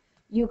time,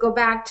 you go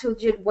back to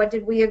what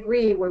did we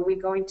agree? Were we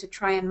going to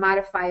try and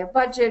modify a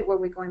budget? Were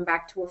we going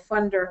back to a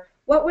funder?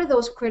 What were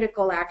those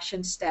critical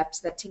action steps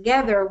that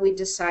together we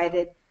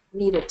decided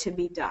needed to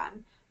be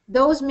done?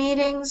 Those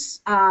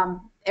meetings,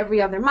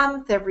 every other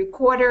month, every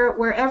quarter,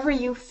 wherever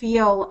you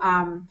feel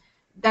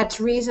that's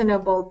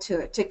reasonable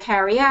to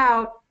carry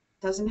out,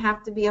 doesn't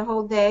have to be a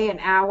whole day, an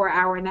hour,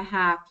 hour and a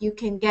half. You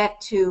can get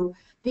to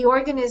the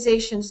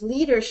organization's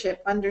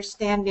leadership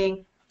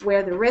understanding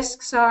where the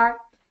risks are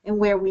and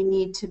where we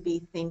need to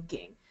be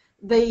thinking.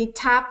 The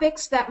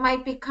topics that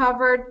might be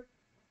covered,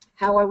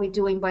 how are we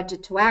doing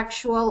budget to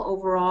actual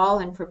overall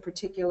and for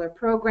particular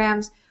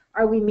programs?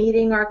 Are we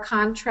meeting our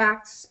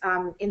contracts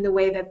in the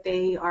way that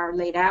they are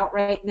laid out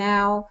right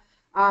now?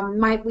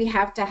 Might we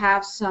have to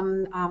have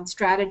some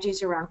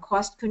strategies around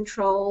cost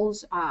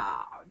controls?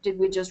 Did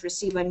we just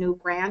receive a new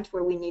grant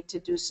where we need to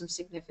do some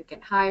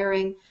significant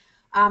hiring?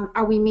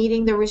 Are we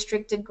meeting the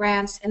restricted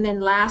grants? And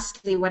then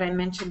lastly, what I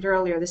mentioned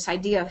earlier, this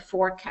idea of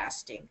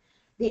forecasting.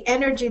 The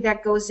energy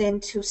that goes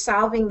into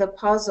solving the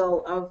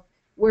puzzle of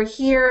we're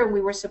here and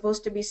we were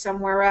supposed to be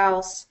somewhere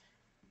else.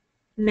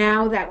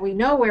 Now that we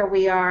know where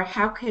we are,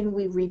 how can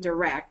we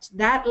redirect?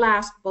 That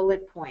last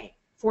bullet point,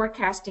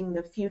 forecasting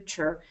the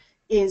future,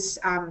 is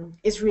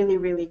really,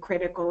 really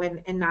critical. And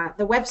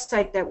the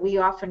website that we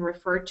often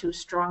refer to,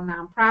 Strong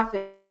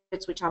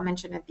Nonprofits, which I'll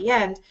mention at the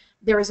end,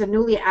 there is a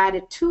newly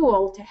added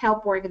tool to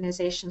help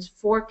organizations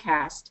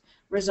forecast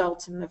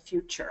results in the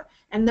future.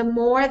 And the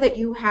more that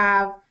you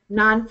have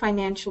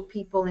non-financial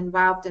people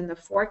involved in the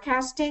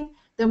forecasting,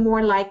 the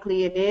more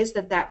likely it is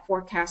that that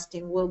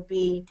forecasting will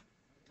be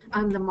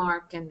on the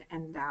mark and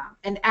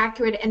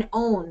accurate and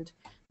owned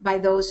by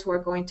those who are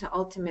going to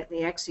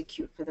ultimately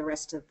execute for the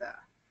rest of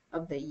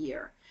the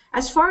year.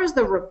 As far as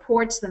the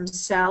reports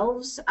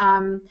themselves,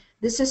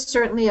 this is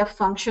certainly a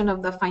function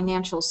of the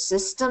financial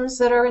systems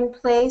that are in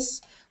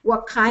place.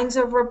 What kinds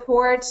of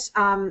reports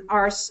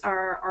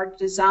are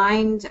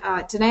designed?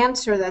 It's an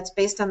answer that's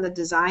based on the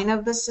design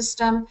of the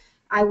system.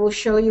 I will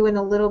show you in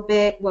a little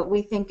bit what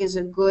we think is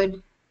a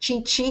good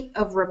cheat sheet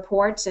of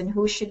reports and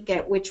who should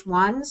get which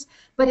ones.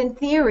 But in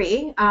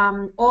theory,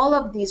 all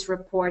of these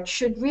reports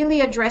should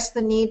really address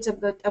the needs of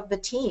the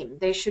team.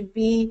 They should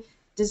be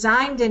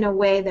designed in a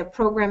way that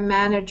program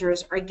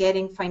managers are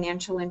getting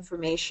financial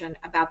information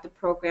about the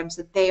programs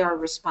that they are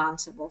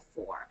responsible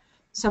for.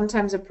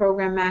 Sometimes a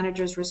program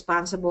manager is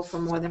responsible for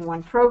more than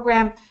one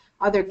program.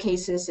 Other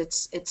cases,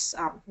 it's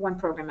one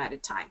program at a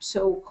time.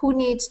 So who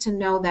needs to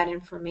know that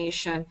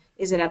information?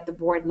 Is it at the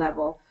board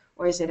level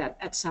or is it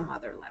at some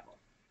other level?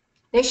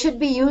 They should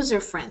be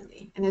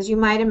user-friendly. And as you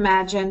might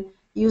imagine,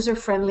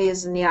 user-friendly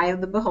is in the eye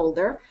of the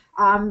beholder.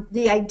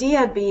 The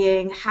idea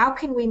being, how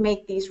can we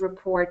make these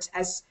reports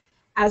as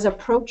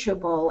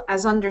approachable,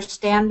 as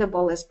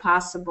understandable as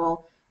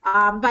possible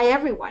by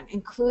everyone,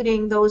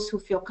 including those who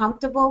feel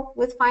comfortable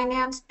with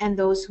finance and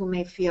those who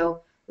may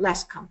feel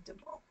less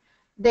comfortable.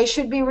 They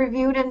should be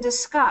reviewed and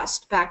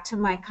discussed, back to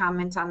my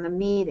comment on the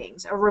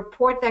meetings. A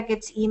report that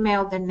gets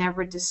emailed and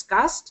never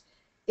discussed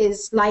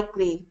is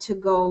likely to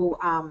go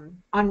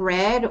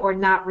unread or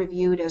not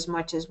reviewed as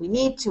much as we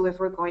need to if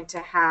we're going to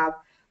have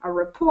a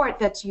report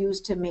that's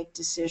used to make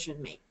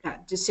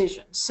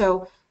decisions.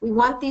 So we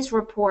want these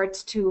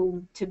reports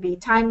to be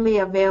timely,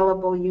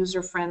 available,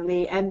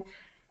 user-friendly. And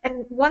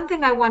one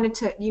thing I wanted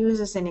to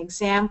use as an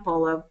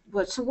example of,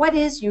 so what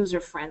is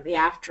user-friendly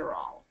after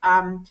all?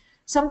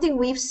 Something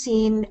we've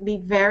seen be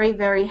very,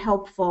 very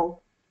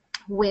helpful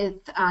with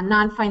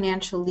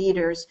non-financial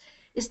leaders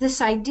is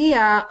this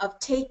idea of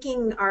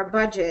taking our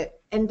budget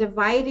and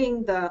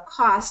dividing the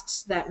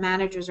costs that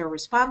managers are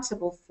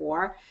responsible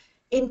for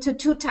into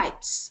two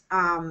types,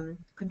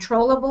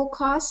 controllable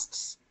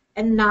costs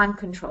and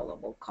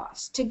non-controllable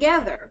costs.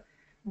 Together,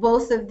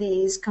 both of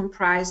these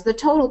comprise the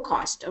total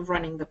cost of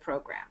running the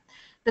program.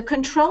 The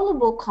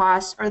controllable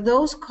costs are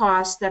those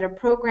costs that a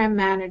program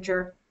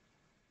manager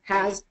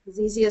has, as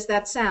easy as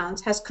that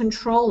sounds, has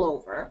control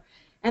over.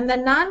 And the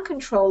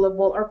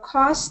non-controllable are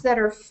costs that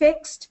are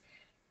fixed.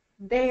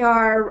 They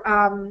are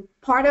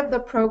part of the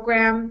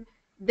program.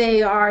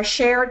 They are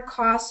shared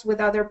costs with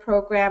other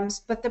programs,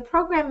 but the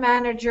program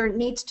manager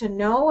needs to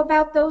know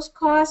about those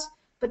costs,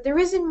 but there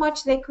isn't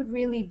much they could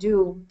really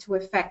do to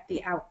affect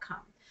the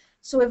outcome.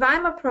 So if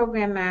I'm a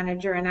program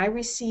manager and I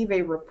receive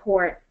a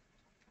report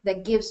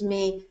that gives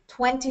me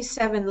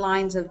 27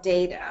 lines of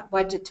data,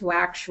 budget to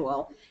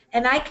actual,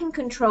 and I can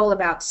control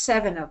about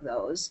 7 of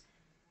those,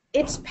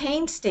 it's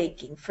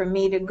painstaking for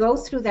me to go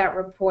through that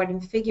report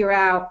and figure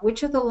out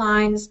which are the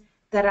lines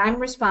that I'm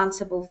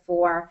responsible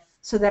for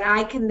so that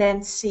I can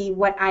then see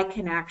what I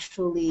can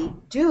actually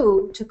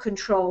do to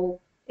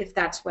control, if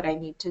that's what I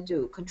need to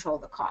do, control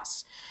the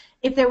costs.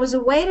 If there was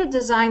a way to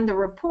design the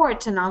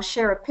reports, and I'll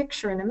share a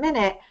picture in a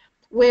minute,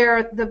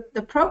 where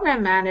the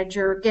program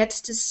manager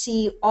gets to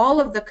see all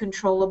of the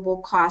controllable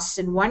costs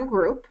in one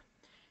group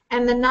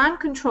and the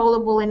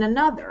non-controllable in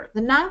another.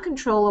 The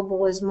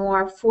non-controllable is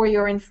more for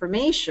your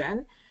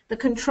information. The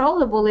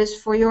controllable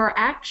is for your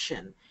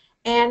action.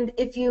 And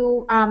if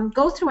you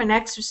go through an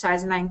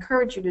exercise, and I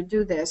encourage you to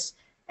do this,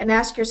 and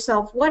ask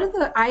yourself, what are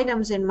the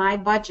items in my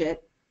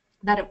budget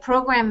that a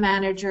program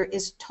manager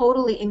is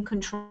totally in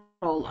control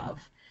of,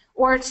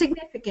 or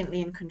significantly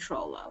in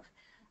control of?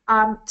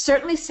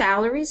 Certainly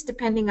salaries,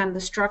 depending on the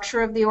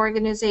structure of the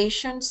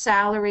organization.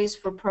 Salaries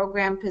for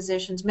program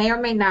positions may or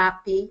may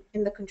not be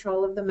in the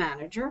control of the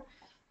manager.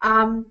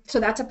 So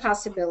that's a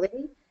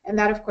possibility, and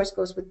that of course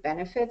goes with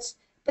benefits.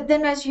 But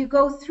then as you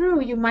go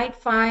through, you might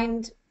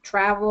find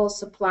travel,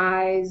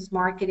 supplies,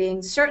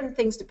 marketing, certain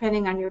things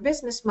depending on your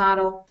business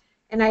model,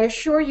 and I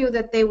assure you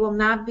that they will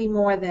not be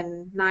more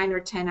than 9 or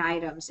 10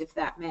 items, if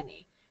that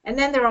many. And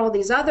then there are all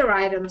these other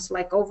items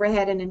like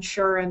overhead and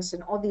insurance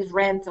and all these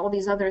rents, all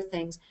these other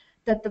things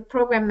that the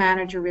program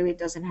manager really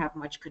doesn't have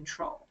much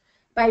control.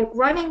 By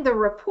running the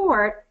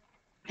report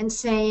and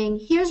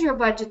saying, here's your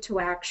budget to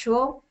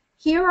actual,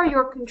 here are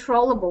your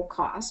controllable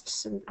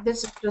costs, and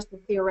this is just a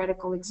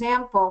theoretical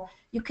example,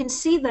 you can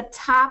see the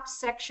top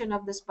section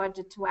of this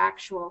budget to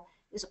actual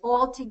is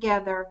all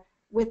together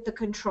with the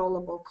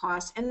controllable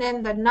costs, and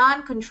then the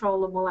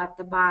non-controllable at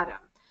the bottom.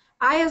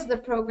 I, as the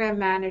program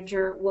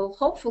manager, will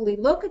hopefully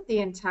look at the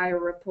entire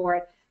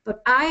report,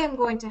 but I am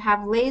going to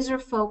have laser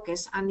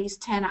focus on these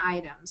 10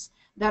 items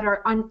that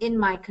are in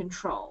my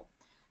control.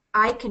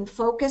 I can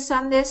focus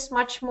on this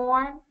much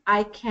more.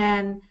 I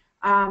can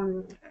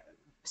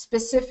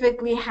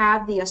specifically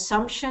have the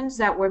assumptions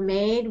that were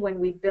made when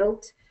we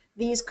built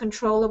these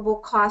controllable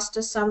cost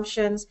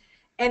assumptions,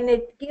 and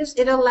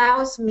it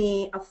allows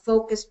me a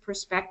focused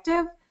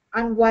perspective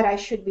on what I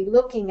should be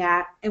looking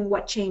at and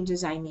what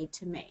changes I need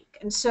to make.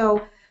 And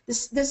so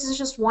this is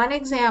just one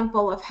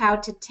example of how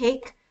to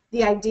take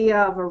the idea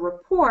of a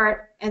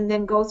report and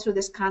then go through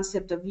this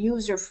concept of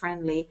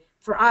user-friendly.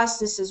 For us,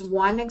 this is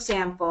one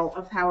example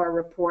of how a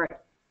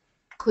report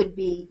could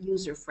be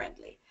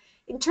user-friendly.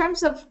 In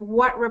terms of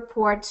what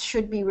reports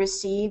should be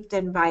received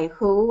and by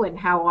who and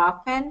how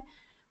often,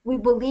 we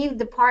believe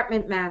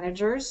department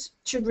managers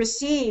should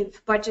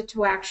receive budget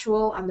to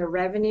actual on the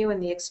revenue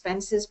and the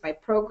expenses by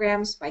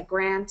programs, by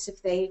grants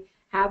if they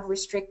have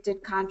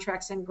restricted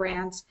contracts and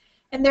grants,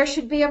 And there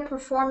should be a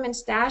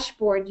performance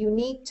dashboard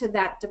unique to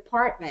that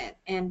department.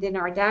 And in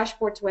our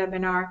dashboards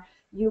webinar,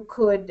 you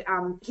could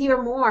hear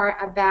more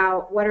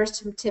about what are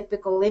some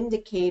typical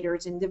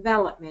indicators in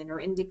development or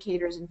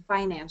indicators in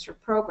finance or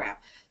program.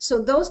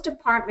 So those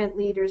department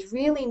leaders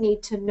really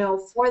need to know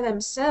for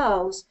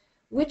themselves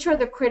which are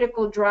the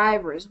critical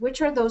drivers,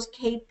 which are those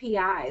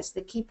KPIs,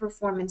 the key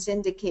performance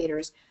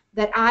indicators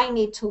that I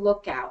need to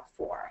look out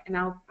for. And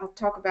I'll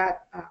talk about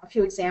a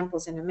few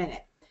examples in a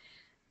minute.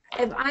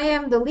 If I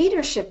am the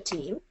leadership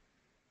team,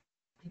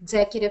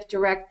 executive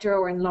director,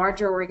 or in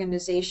larger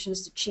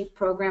organizations, the chief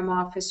program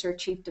officer,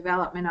 chief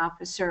development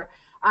officer,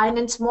 and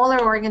in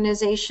smaller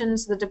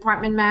organizations, the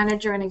department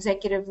manager and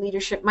executive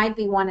leadership might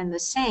be one and the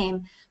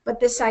same, but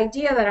this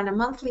idea that on a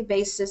monthly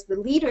basis, the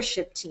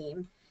leadership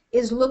team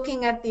is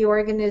looking at the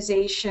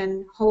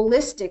organization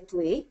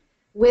holistically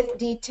with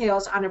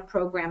details on a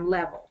program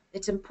level.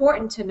 It's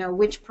important to know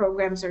which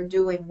programs are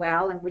doing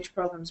well and which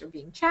programs are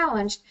being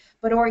challenged,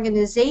 but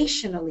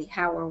organizationally,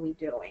 how are we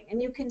doing?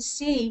 And you can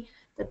see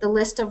that the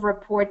list of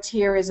reports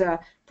here is a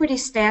pretty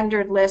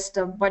standard list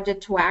of budget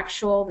to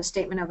actual, the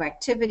statement of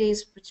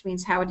activities, which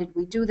means how did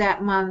we do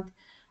that month.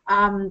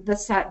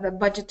 The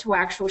budget to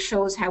actual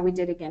shows how we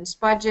did against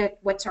budget,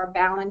 what's our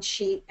balance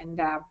sheet,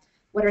 and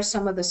what are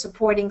some of the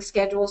supporting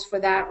schedules for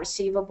that,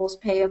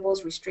 receivables,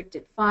 payables,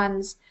 restricted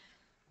funds.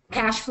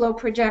 Cash flow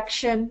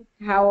projection,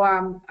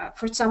 how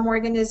for some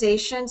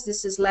organizations,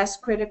 this is less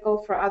critical.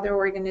 For other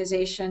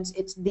organizations,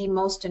 it's the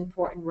most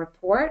important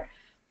report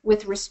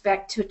with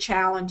respect to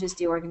challenges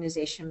the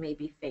organization may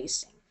be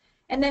facing.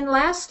 And then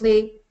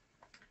lastly,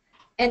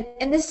 and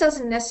this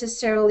doesn't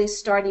necessarily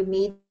start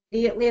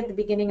immediately at the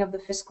beginning of the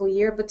fiscal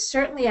year, but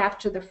certainly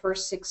after the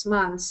first 6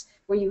 months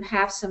where you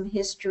have some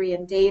history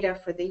and data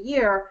for the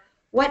year,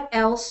 what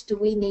else do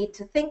we need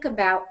to think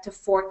about to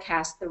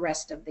forecast the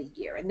rest of the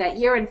year? And that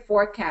year-end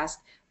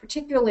forecast,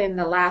 particularly in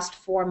the last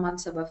 4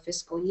 months of a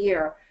fiscal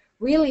year,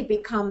 really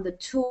become the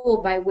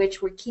tool by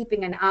which we're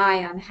keeping an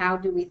eye on how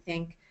do we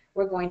think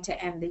we're going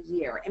to end the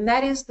year. And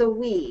that is the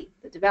we,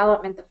 the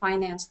development, the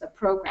finance, the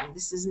program.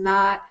 This is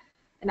not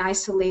an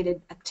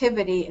isolated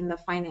activity in the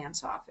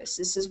finance office.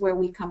 This is where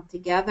we come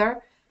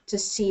together to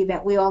see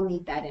that we all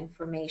need that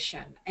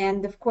information.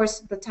 And of course,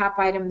 the top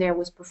item there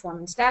was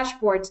performance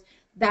dashboards.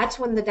 That's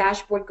when the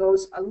dashboard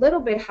goes a little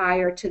bit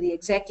higher to the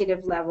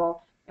executive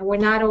level, and we're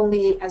not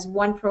only as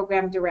one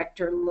program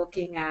director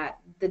looking at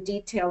the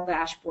detailed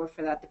dashboard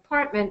for that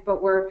department,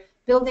 but we're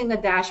building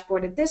a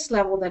dashboard at this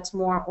level that's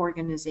more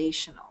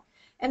organizational.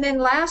 And then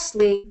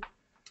lastly,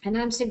 and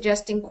I'm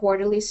suggesting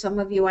quarterly, some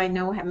of you I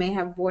know may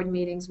have board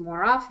meetings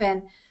more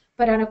often,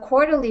 but on a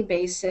quarterly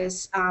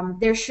basis,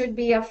 there should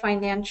be a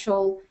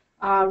financial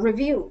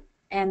review.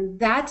 And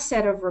that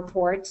set of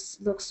reports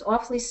looks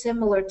awfully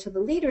similar to the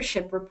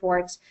leadership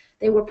reports.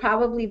 They would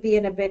probably be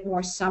in a bit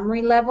more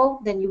summary level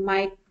than you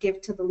might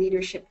give to the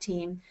leadership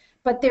team.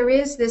 But there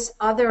is this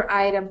other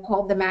item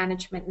called the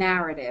management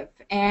narrative.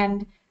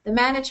 And the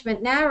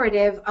management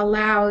narrative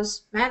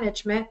allows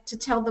management to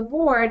tell the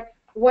board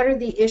what are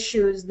the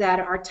issues that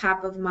are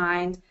top of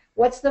mind,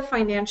 what's the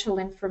financial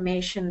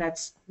information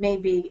that's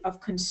maybe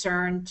of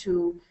concern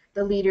to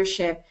the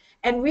leadership,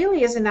 and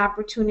really is an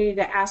opportunity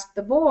to ask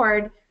the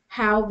board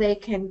how they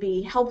can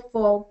be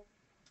helpful,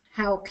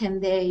 how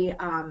can they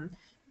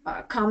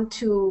come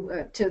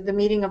to the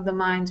meeting of the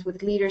minds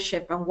with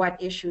leadership on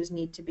what issues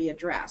need to be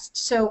addressed.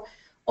 So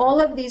all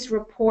of these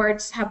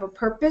reports have a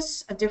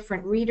purpose, a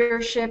different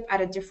readership at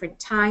a different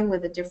time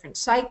with a different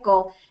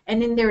cycle,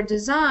 and in their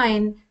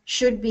design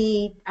should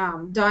be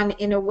done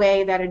in a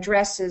way that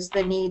addresses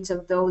the needs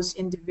of those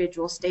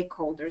individual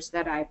stakeholders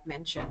that I've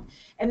mentioned.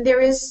 And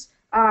there is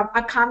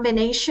a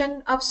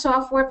combination of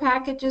software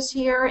packages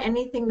here,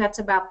 anything that's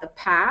about the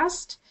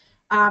past.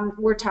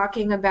 We're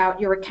talking about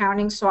your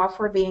accounting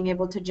software being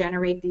able to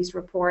generate these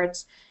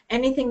reports.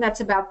 Anything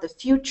that's about the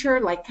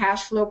future, like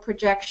cash flow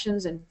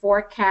projections and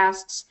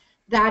forecasts,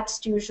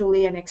 that's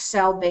usually an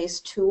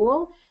Excel-based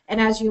tool.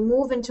 And as you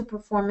move into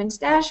performance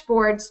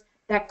dashboards,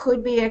 that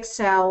could be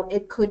Excel,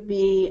 it could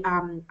be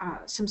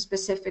some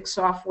specific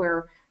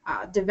software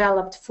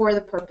developed for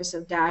the purpose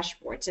of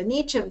dashboards. And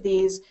each of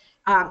these,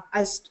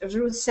 as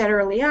Ruth said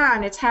early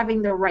on, it's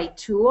having the right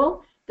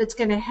tool that's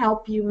going to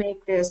help you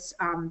make this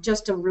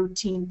just a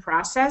routine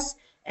process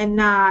and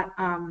not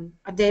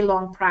a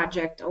day-long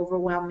project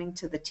overwhelming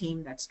to the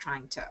team that's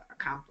trying to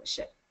accomplish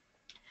it.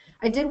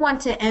 I did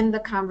want to end the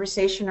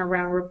conversation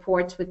around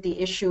reports with the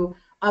issue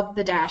of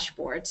the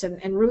dashboards,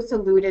 and Ruth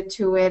alluded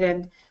to it,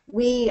 and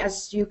we,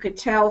 as you could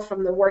tell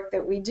from the work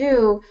that we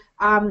do,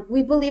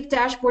 we believe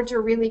dashboards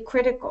are really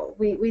critical.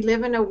 We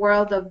live in a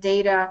world of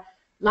data,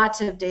 lots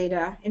of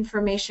data,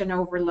 information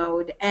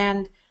overload,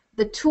 and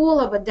the tool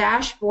of a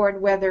dashboard,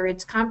 whether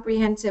it's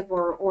comprehensive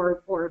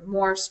or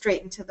more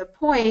straight and to the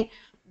point,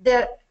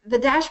 the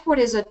dashboard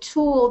is a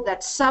tool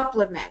that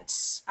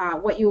supplements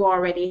what you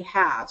already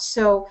have.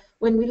 So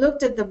when we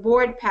looked at the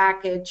board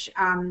package,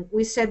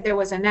 we said there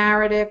was a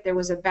narrative, there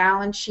was a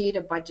balance sheet,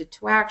 a budget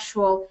to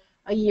actual,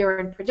 a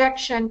year-end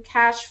projection,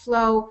 cash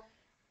flow,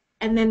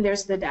 and then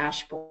there's the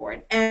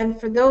dashboard. And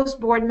for those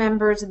board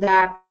members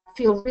that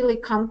feel really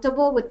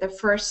comfortable with the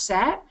first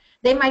set,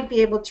 they might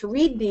be able to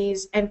read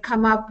these and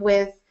come up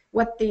with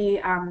what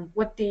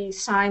the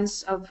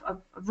signs of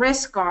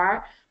risk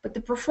are. But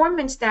the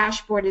performance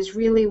dashboard is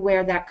really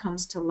where that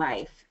comes to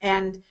life.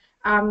 And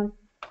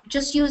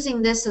just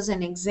using this as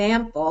an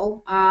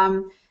example,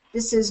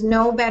 this is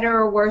no better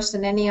or worse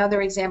than any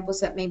other examples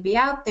that may be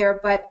out there,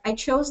 but I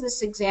chose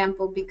this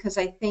example because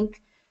I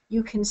think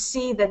you can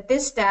see that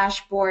this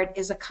dashboard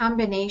is a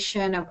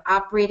combination of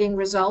operating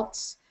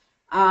results,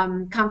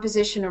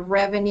 composition of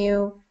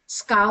revenue,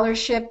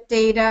 scholarship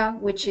data,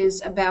 which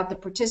is about the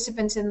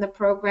participants in the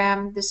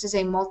program. This is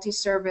a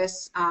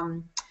multi-service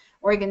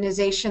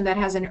organization that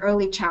has an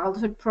early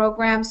childhood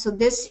program. So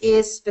this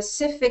is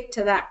specific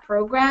to that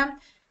program.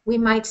 We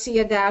might see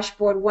a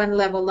dashboard one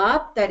level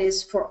up that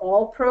is for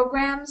all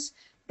programs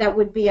that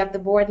would be at the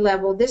board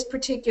level. This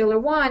particular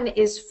one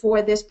is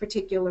for this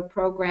particular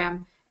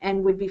program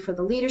and would be for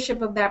the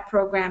leadership of that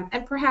program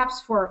and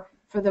perhaps for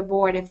the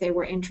board if they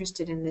were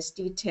interested in this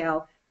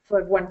detail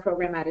for one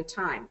program at a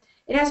time.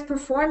 It has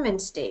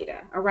performance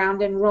data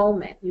around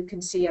enrollment, you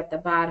can see at the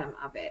bottom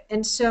of it.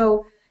 And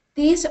so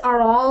these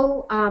are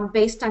all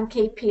based on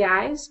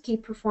KPIs, key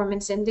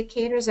performance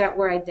indicators that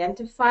were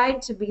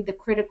identified to be the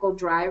critical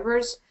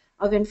drivers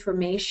of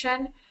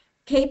information.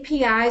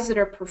 KPIs that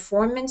are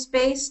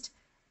performance-based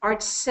are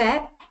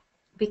set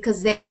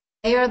because they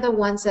are the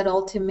ones that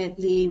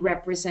ultimately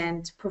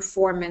represent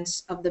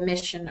performance of the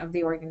mission of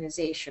the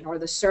organization or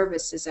the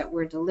services that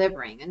we're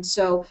delivering. And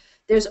so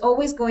there's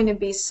always going to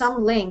be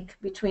some link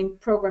between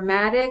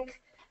programmatic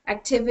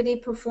activity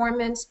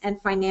performance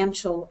and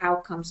financial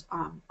outcomes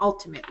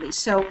ultimately.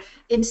 So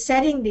in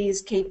setting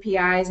these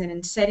KPIs and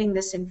in setting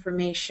this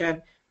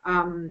information,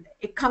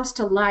 it comes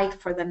to life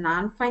for the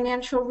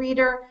non-financial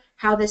reader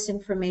how this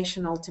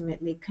information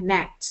ultimately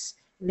connects.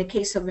 In the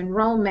case of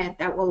enrollment,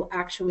 that will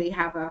actually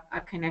have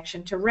a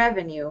connection to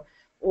revenue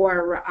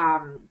or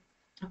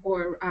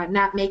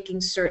not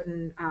making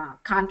certain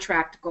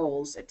contract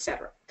goals,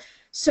 etc.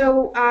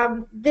 So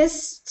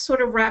this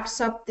sort of wraps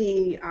up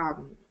the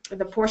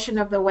portion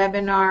of the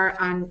webinar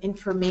on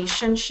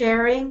information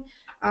sharing.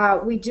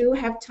 We do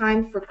have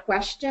time for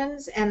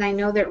questions, and I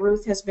know that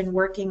Ruth has been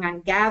working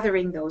on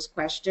gathering those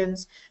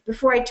questions.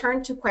 Before I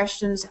turn to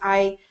questions,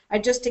 I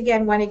just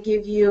again want to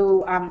give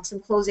you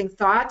some closing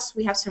thoughts.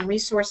 We have some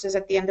resources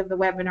at the end of the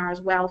webinar as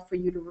well for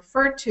you to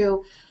refer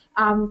to.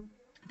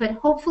 But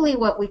hopefully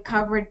what we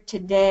covered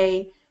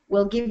today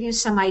will give you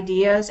some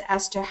ideas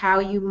as to how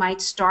you might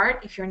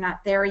start if you're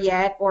not there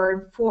yet,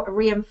 or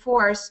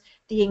reinforce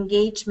the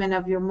engagement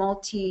of your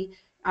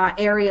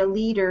multi-area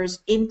leaders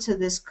into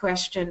this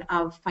question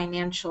of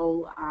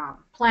financial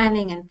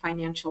planning and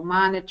financial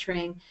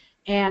monitoring,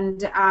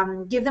 and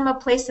give them a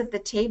place at the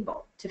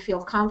table to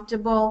feel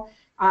comfortable,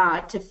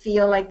 to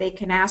feel like they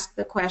can ask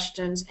the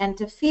questions, and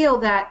to feel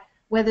that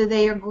whether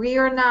they agree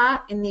or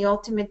not in the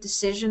ultimate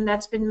decision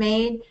that's been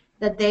made,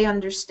 that they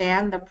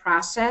understand the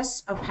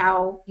process of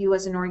how you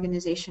as an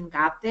organization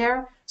got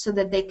there so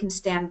that they can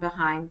stand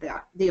behind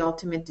the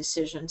ultimate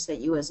decisions that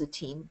you as a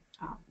team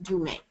do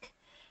make.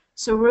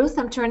 So Ruth,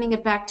 I'm turning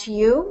it back to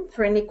you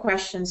for any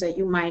questions that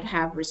you might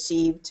have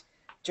received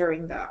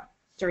during the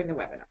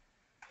webinar.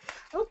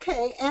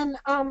 Okay, and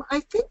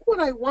I think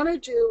what I want to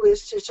do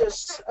is to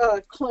just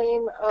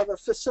claim the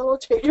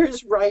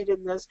facilitators right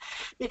in this,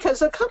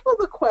 because a couple of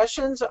the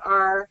questions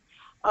are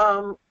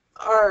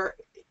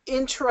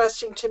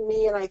interesting to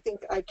me, and I think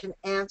I can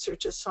answer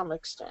to some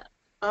extent.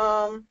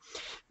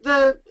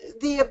 The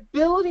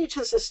ability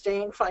to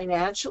sustain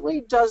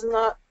financially does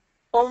not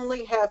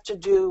only have to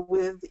do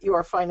with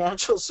your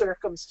financial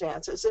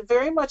circumstances. It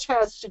very much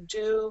has to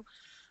do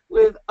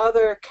with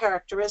other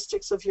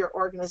characteristics of your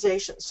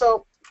organization.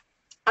 So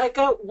I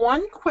got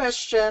one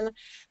question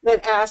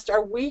that asked,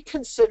 are we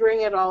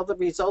considering at all the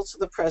results of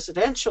the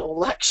presidential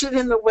election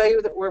in the way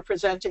that we're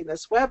presenting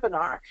this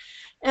webinar?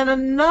 And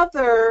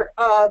another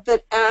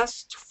that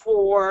asked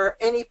for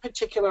any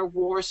particular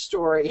war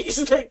stories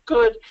that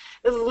could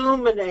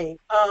illuminate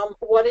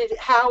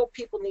how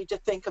people need to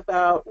think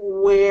about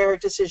where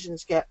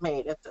decisions get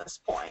made at this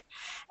point.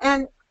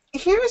 And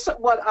here's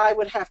what I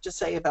would have to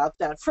say about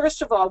that.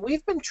 First of all,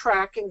 we've been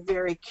tracking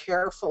very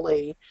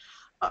carefully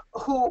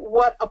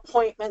what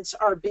appointments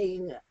are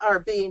being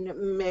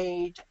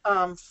made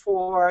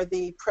for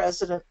the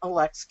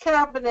president-elect's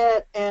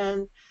cabinet,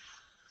 and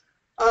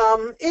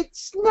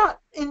it's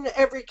not in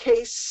every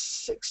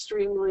case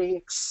extremely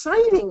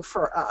exciting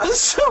for us.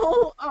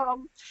 So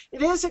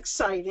it is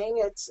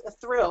exciting, it's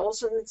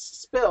thrills and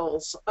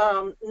spills,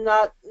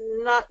 not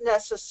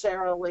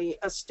necessarily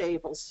a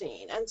stable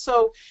scene. And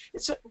so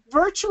it's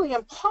virtually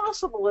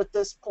impossible at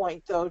this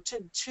point, though,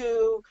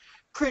 to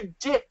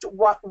predict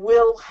what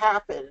will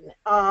happen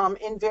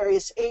in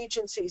various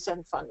agencies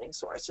and funding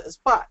sources.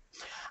 But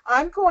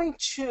I'm going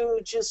to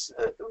just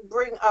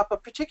bring up a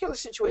particular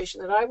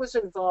situation that I was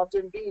involved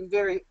in, being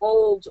very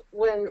old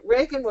when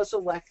Reagan was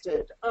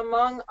elected.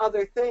 Among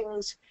other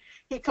things,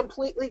 he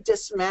completely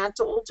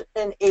dismantled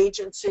an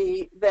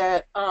agency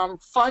that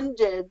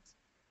funded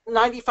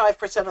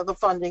 95% of the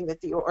funding that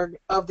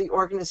of the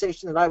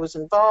organization that I was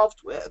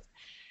involved with,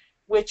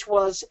 which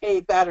was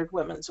a battered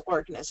women's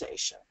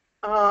organization.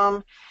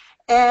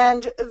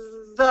 And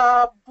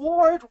the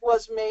board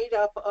was made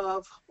up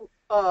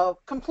of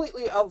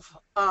completely of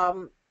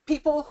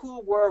people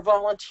who were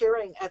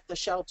volunteering at the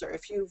shelter.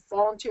 If you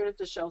volunteered at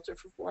the shelter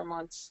for 4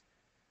 months,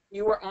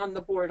 you were on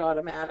the board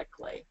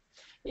automatically.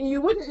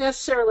 You wouldn't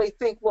necessarily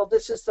think, well,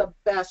 this is the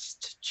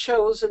best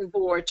chosen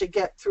board to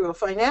get through a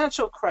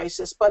financial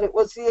crisis, but it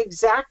was the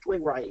exactly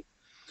right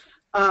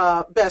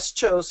best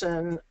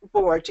chosen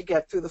board to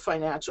get through the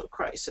financial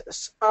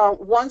crisis.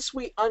 Once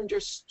we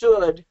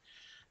understood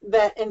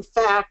that, in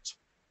fact,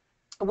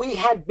 we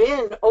had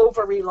been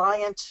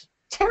over-reliant,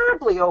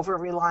 terribly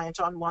over-reliant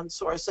on one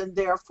source, and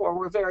therefore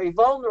were very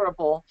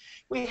vulnerable,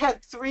 we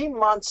had 3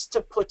 months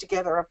to put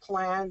together a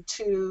plan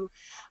to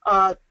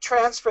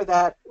transfer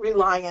that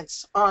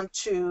reliance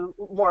onto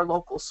more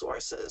local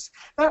sources.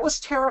 That was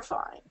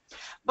terrifying.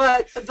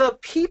 But the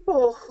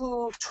people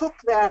who took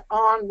that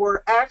on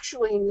were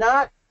actually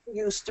not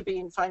used to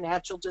being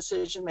financial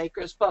decision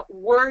makers, but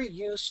were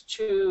used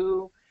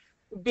to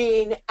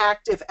being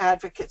active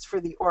advocates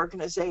for the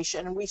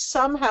organization. And we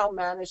somehow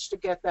managed to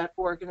get that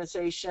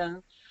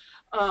organization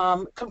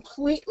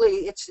completely,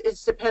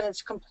 its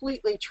dependence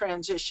completely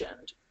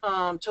transitioned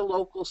to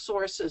local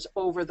sources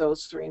over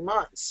those 3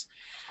 months.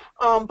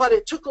 But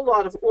it took a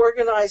lot of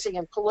organizing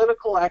and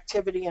political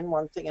activity and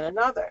one thing and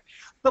another.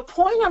 The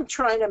point I'm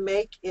trying to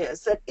make is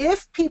that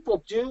if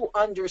people do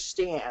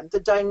understand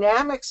the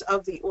dynamics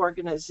of the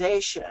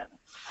organization,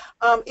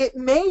 it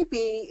may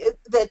be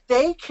that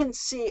they can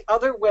see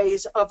other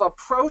ways of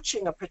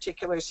approaching a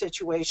particular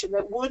situation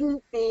that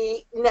wouldn't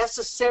be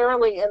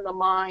necessarily in the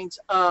minds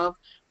of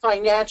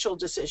financial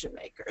decision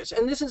makers.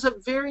 And this is a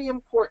very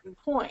important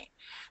point,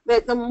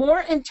 that the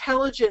more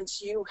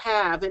intelligence you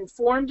have,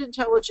 informed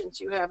intelligence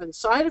you have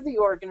inside of the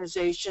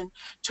organization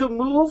to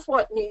move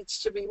what needs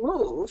to be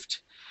moved,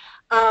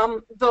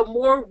 the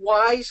more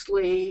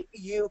wisely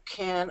you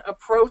can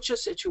approach a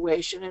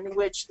situation in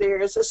which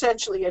there's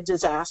essentially a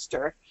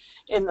disaster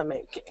in the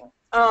making.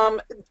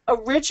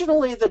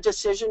 Originally, the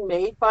decision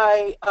made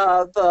by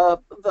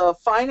the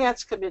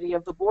finance committee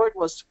of the board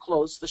was to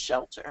close the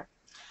shelter.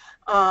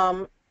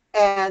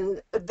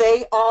 And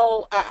they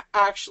all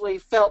actually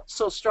felt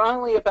so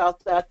strongly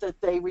about that that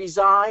they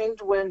resigned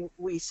when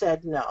we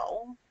said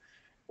no,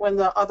 when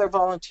the other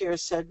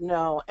volunteers said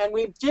no. And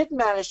we did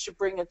manage to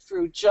bring it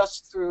through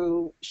just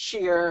through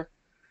sheer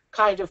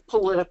kind of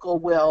political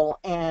will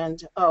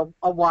and a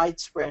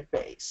widespread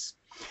base.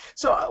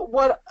 So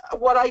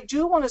what I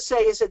do want to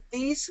say is that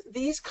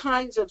these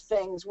kinds of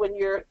things, when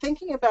you're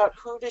thinking about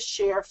who to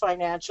share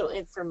financial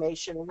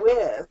information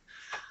with,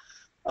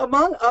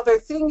 among other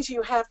things,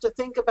 you have to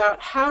think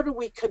about how do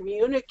we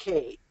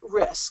communicate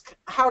risk?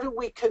 How do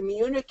we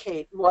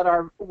communicate what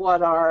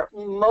our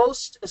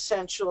most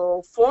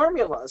essential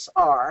formulas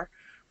are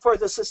for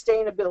the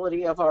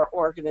sustainability of our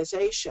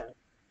organization?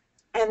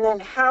 And then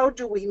how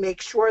do we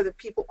make sure that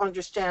people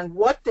understand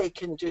what they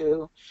can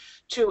do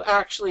to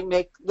actually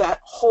make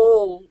that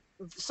whole,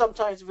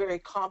 sometimes very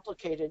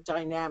complicated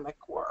dynamic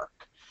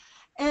work?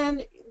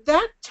 And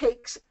that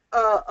takes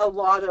a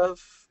lot of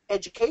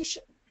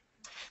education.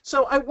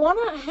 So I want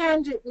to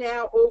hand it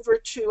now over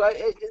to,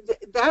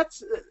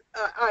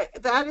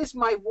 that is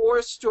my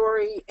war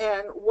story,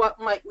 and what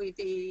might we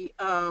be,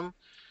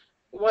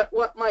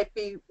 what might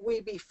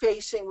we be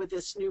facing with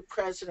this new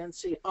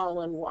presidency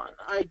all in one.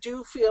 I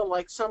do feel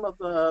like some of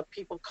the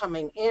people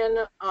coming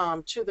in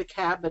to the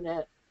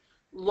cabinet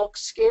look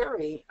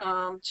scary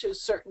to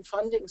certain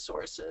funding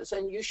sources,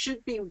 and you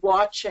should be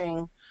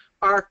watching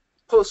our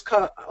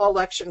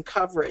post-election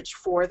coverage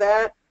for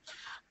that.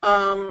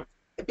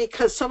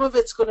 Because some of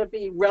it's going to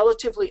be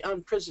relatively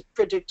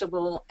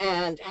unpredictable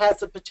and has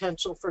the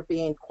potential for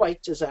being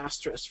quite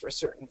disastrous for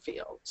certain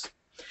fields.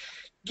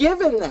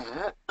 Given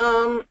that,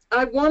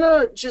 I want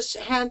to just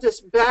hand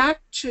this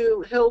back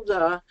to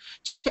Hilda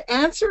to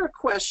answer a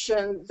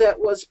question that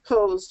was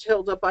posed,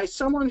 Hilda, by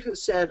someone who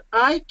said,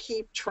 I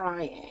keep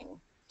trying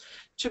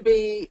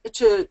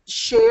to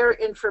share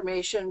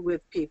information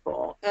with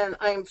people, and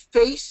I'm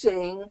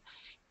facing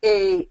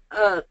a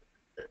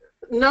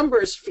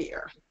numbers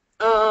fear.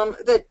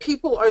 That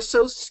people are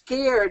so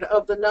scared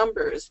of the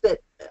numbers that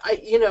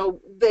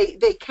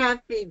they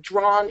can't be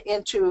drawn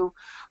into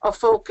a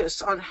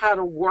focus on how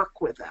to work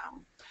with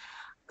them.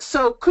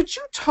 So could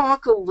you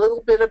talk a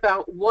little bit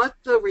about what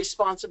the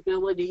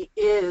responsibility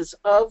is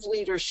of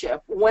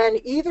leadership when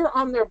either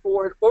on their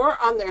board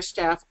or on their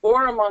staff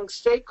or among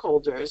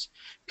stakeholders,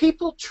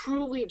 people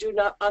truly do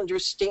not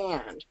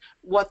understand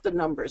what the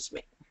numbers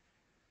mean?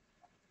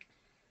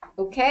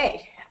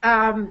 Okay.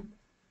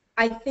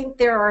 I think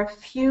there are a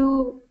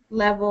few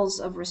levels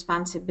of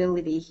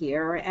responsibility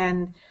here,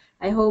 and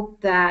I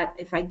hope that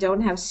if I don't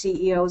have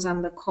CEOs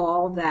on the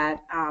call,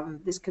 that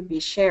this could be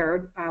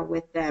shared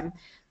with them.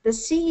 The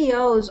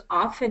CEOs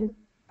often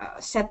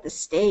set the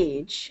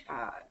stage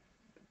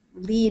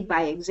lead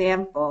by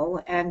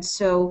example. And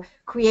so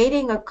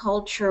creating a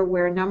culture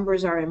where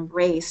numbers are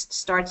embraced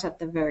starts at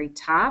the very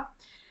top.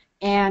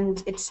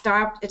 And it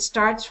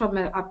starts from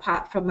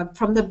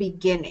from the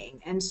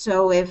beginning. And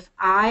so if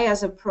I,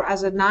 as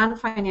a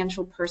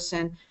non-financial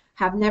person,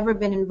 have never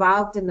been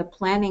involved in the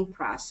planning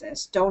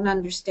process, don't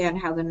understand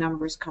how the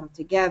numbers come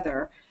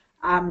together,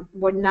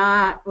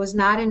 was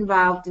not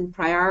involved in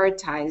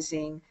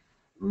prioritizing,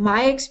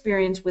 my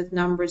experience with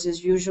numbers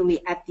is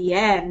usually at the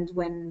end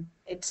when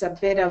it's a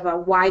bit of a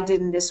why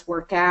didn't this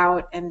work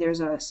out, and there's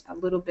a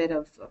little bit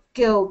of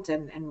guilt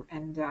and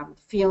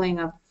feeling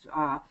of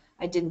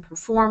I didn't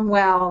perform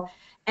well,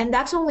 and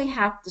that's only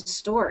half the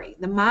story.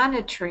 The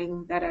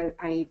monitoring that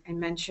I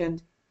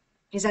mentioned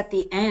is at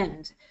the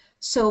end.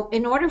 So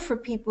in order for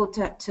people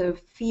to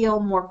feel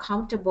more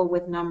comfortable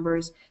with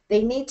numbers,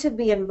 they need to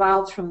be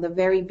involved from the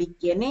very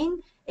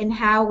beginning in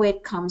how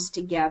it comes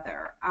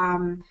together.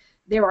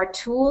 There are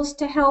tools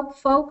to help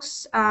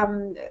folks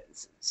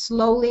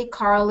slowly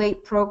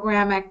correlate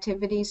program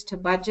activities to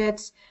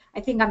budgets. I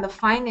think on the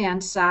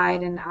finance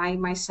side, and I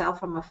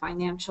myself am a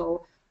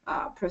financial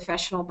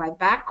professional by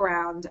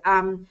background,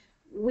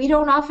 we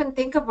don't often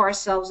think of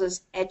ourselves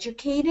as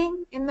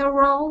educating in the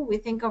role. We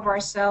think of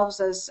ourselves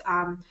as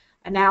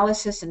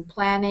analysis and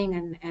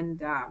planning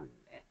and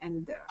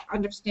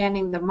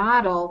understanding the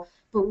model,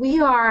 but we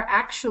are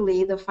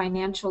actually, the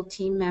financial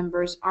team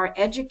members are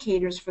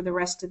educators for the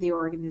rest of the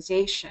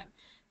organization.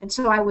 And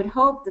so I would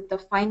hope that the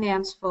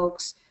finance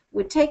folks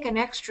would take an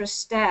extra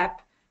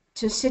step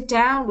to sit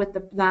down with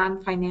the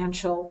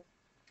non-financial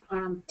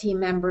team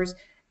members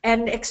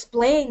and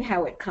explain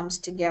how it comes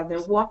together,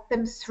 walk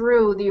them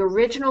through the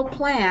original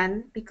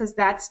plan, because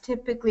that's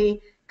typically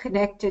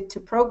connected to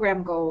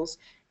program goals,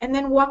 and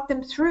then walk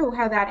them through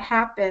how that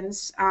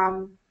happens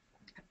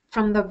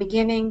from the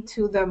beginning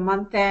to the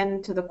month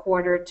end, to the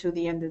quarter, to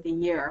the end of the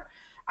year.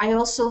 I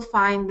also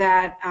find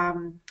that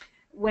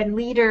when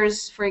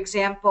leaders, for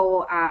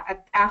example,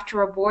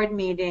 after a board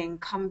meeting,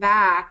 come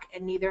back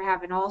and either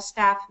have an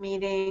all-staff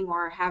meeting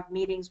or have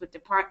meetings with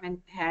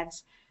department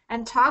heads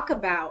and talk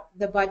about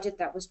the budget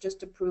that was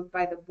just approved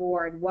by the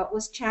board, what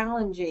was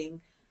challenging,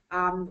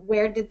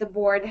 where did the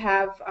board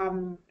have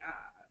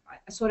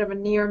sort of a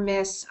near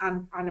miss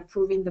on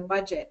approving the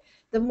budget.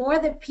 The more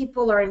that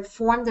people are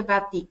informed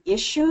about the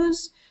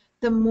issues,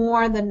 the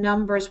more the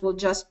numbers will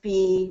just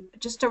be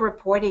just a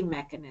reporting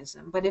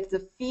mechanism. But if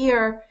the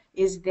fear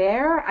is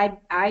there,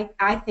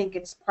 I think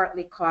it's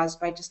partly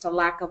caused by just a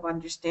lack of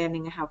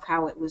understanding of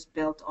how it was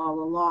built all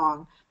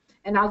along.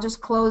 And I'll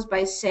just close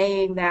by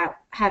saying that,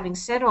 having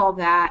said all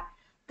that,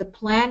 the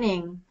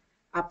planning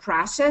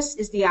process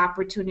is the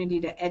opportunity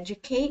to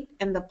educate,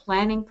 and the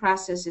planning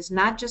process is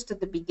not just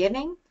at the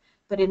beginning,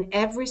 but in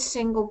every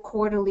single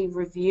quarterly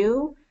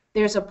review,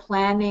 there's a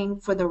planning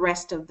for the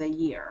rest of the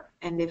year.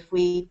 And if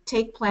we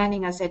take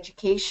planning as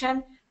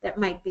education, that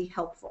might be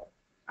helpful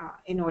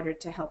in order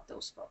to help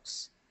those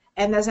folks.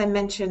 And as I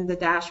mentioned, the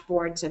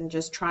dashboards and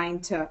just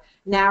trying to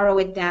narrow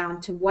it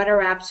down to what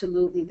are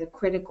absolutely the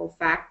critical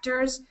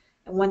factors.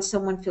 And once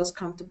someone feels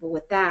comfortable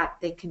with that,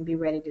 they can be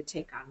ready to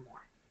take on more.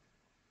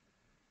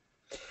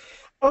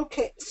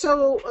 Okay,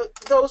 so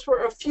those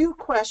were a few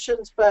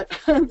questions, but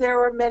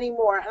there are many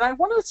more, and I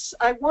want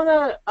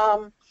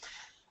to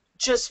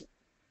just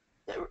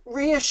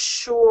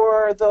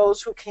reassure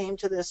those who came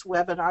to this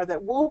webinar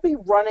that we'll be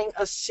running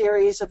a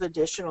series of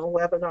additional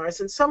webinars,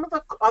 and some of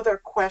the other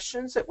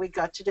questions that we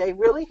got today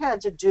really had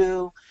to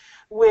do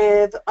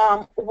with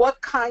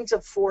what kinds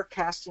of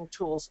forecasting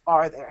tools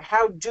are there?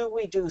 How do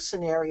we do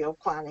scenario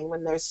planning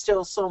when there's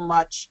still so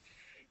much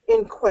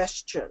in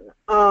question?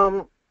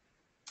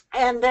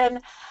 And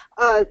then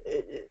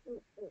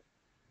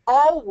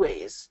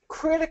always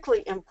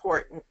critically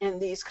important in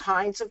these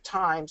kinds of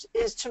times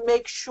is to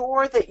make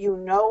sure that you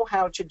know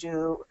how to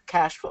do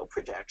cash flow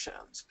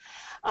projections.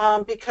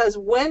 Because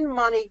when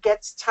money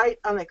gets tight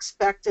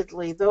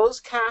unexpectedly, those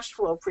cash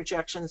flow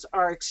projections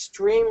are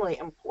extremely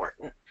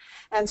important.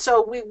 And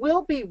so we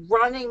will be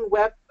running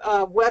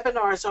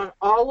webinars on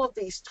all of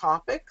these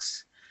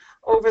topics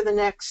over the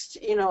next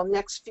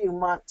few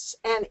months.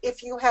 And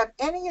if you have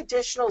any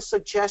additional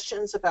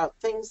suggestions about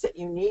things that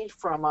you need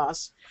from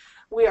us,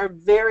 we are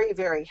very,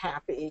 very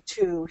happy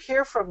to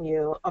hear from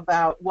you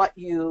about what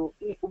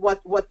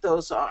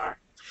those are.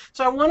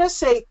 So I want to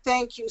say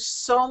thank you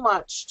so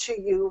much to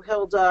you,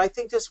 Hilda. I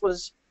think this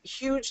was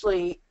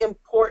hugely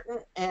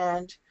important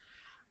and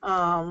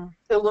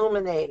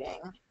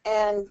illuminating.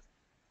 And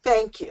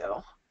thank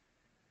you.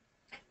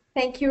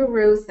 Thank you,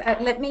 Ruth.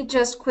 Let me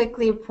just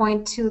quickly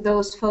point to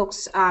those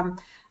folks on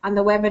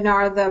the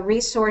webinar, the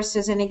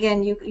resources, and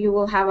again, you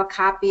will have a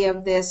copy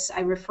of this.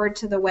 I referred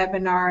to the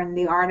webinar and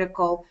the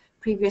article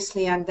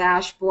previously on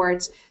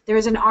dashboards. There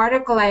is an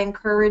article I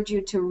encourage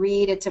you to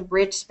read. It's a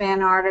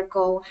Bridgespan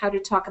article, how to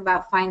talk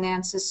about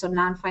finances so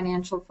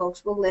non-financial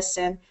folks will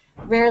listen.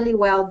 Really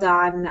well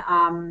done,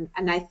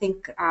 and I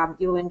think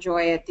you'll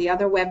enjoy it. The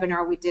other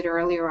webinar we did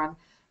earlier on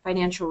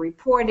financial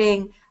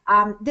reporting.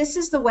 This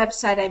is the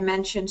website I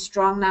mentioned,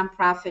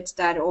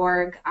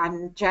 strongnonprofits.org.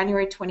 On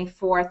January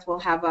 24th, we'll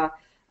have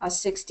a a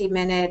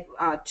 60-minute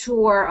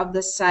tour of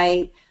the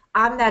site.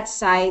 On that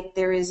site,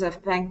 there is a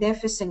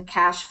magnificent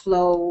cash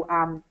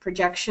flow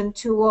projection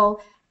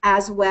tool,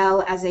 as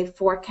well as a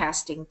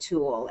forecasting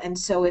tool. And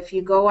so if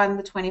you go on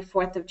the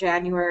 24th of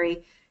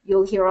January,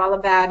 you'll hear all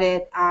about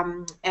it,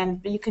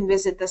 and you can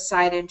visit the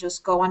site and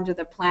just go under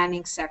the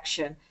planning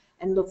section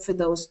and look for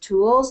those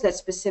tools that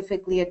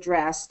specifically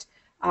addressed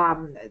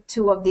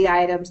two of the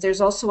items.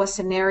 There's also a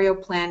scenario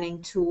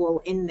planning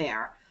tool in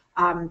there.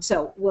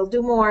 So we'll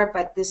do more,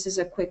 but this is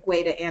a quick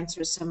way to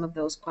answer some of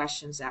those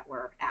questions that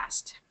were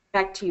asked.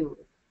 Back to you.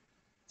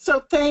 So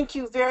thank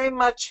you very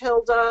much,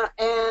 Hilda,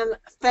 and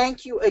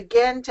thank you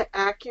again to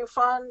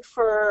AccuFund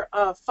for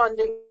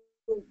funding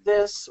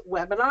this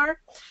webinar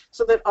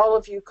so that all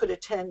of you could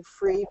attend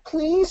free.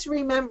 Please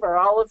remember,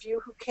 all of you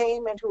who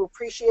came and who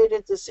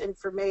appreciated this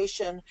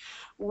information,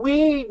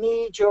 we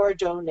need your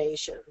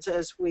donations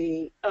as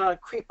we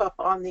creep up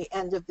on the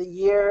end of the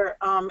year.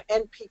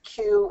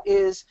 NPQ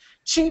is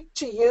cheap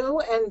to you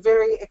and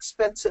very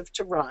expensive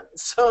to run.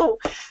 So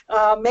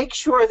make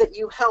sure that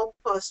you help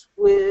us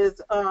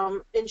with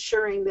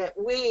ensuring that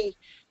we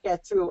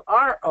get through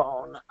our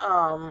own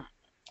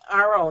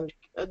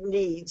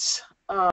needs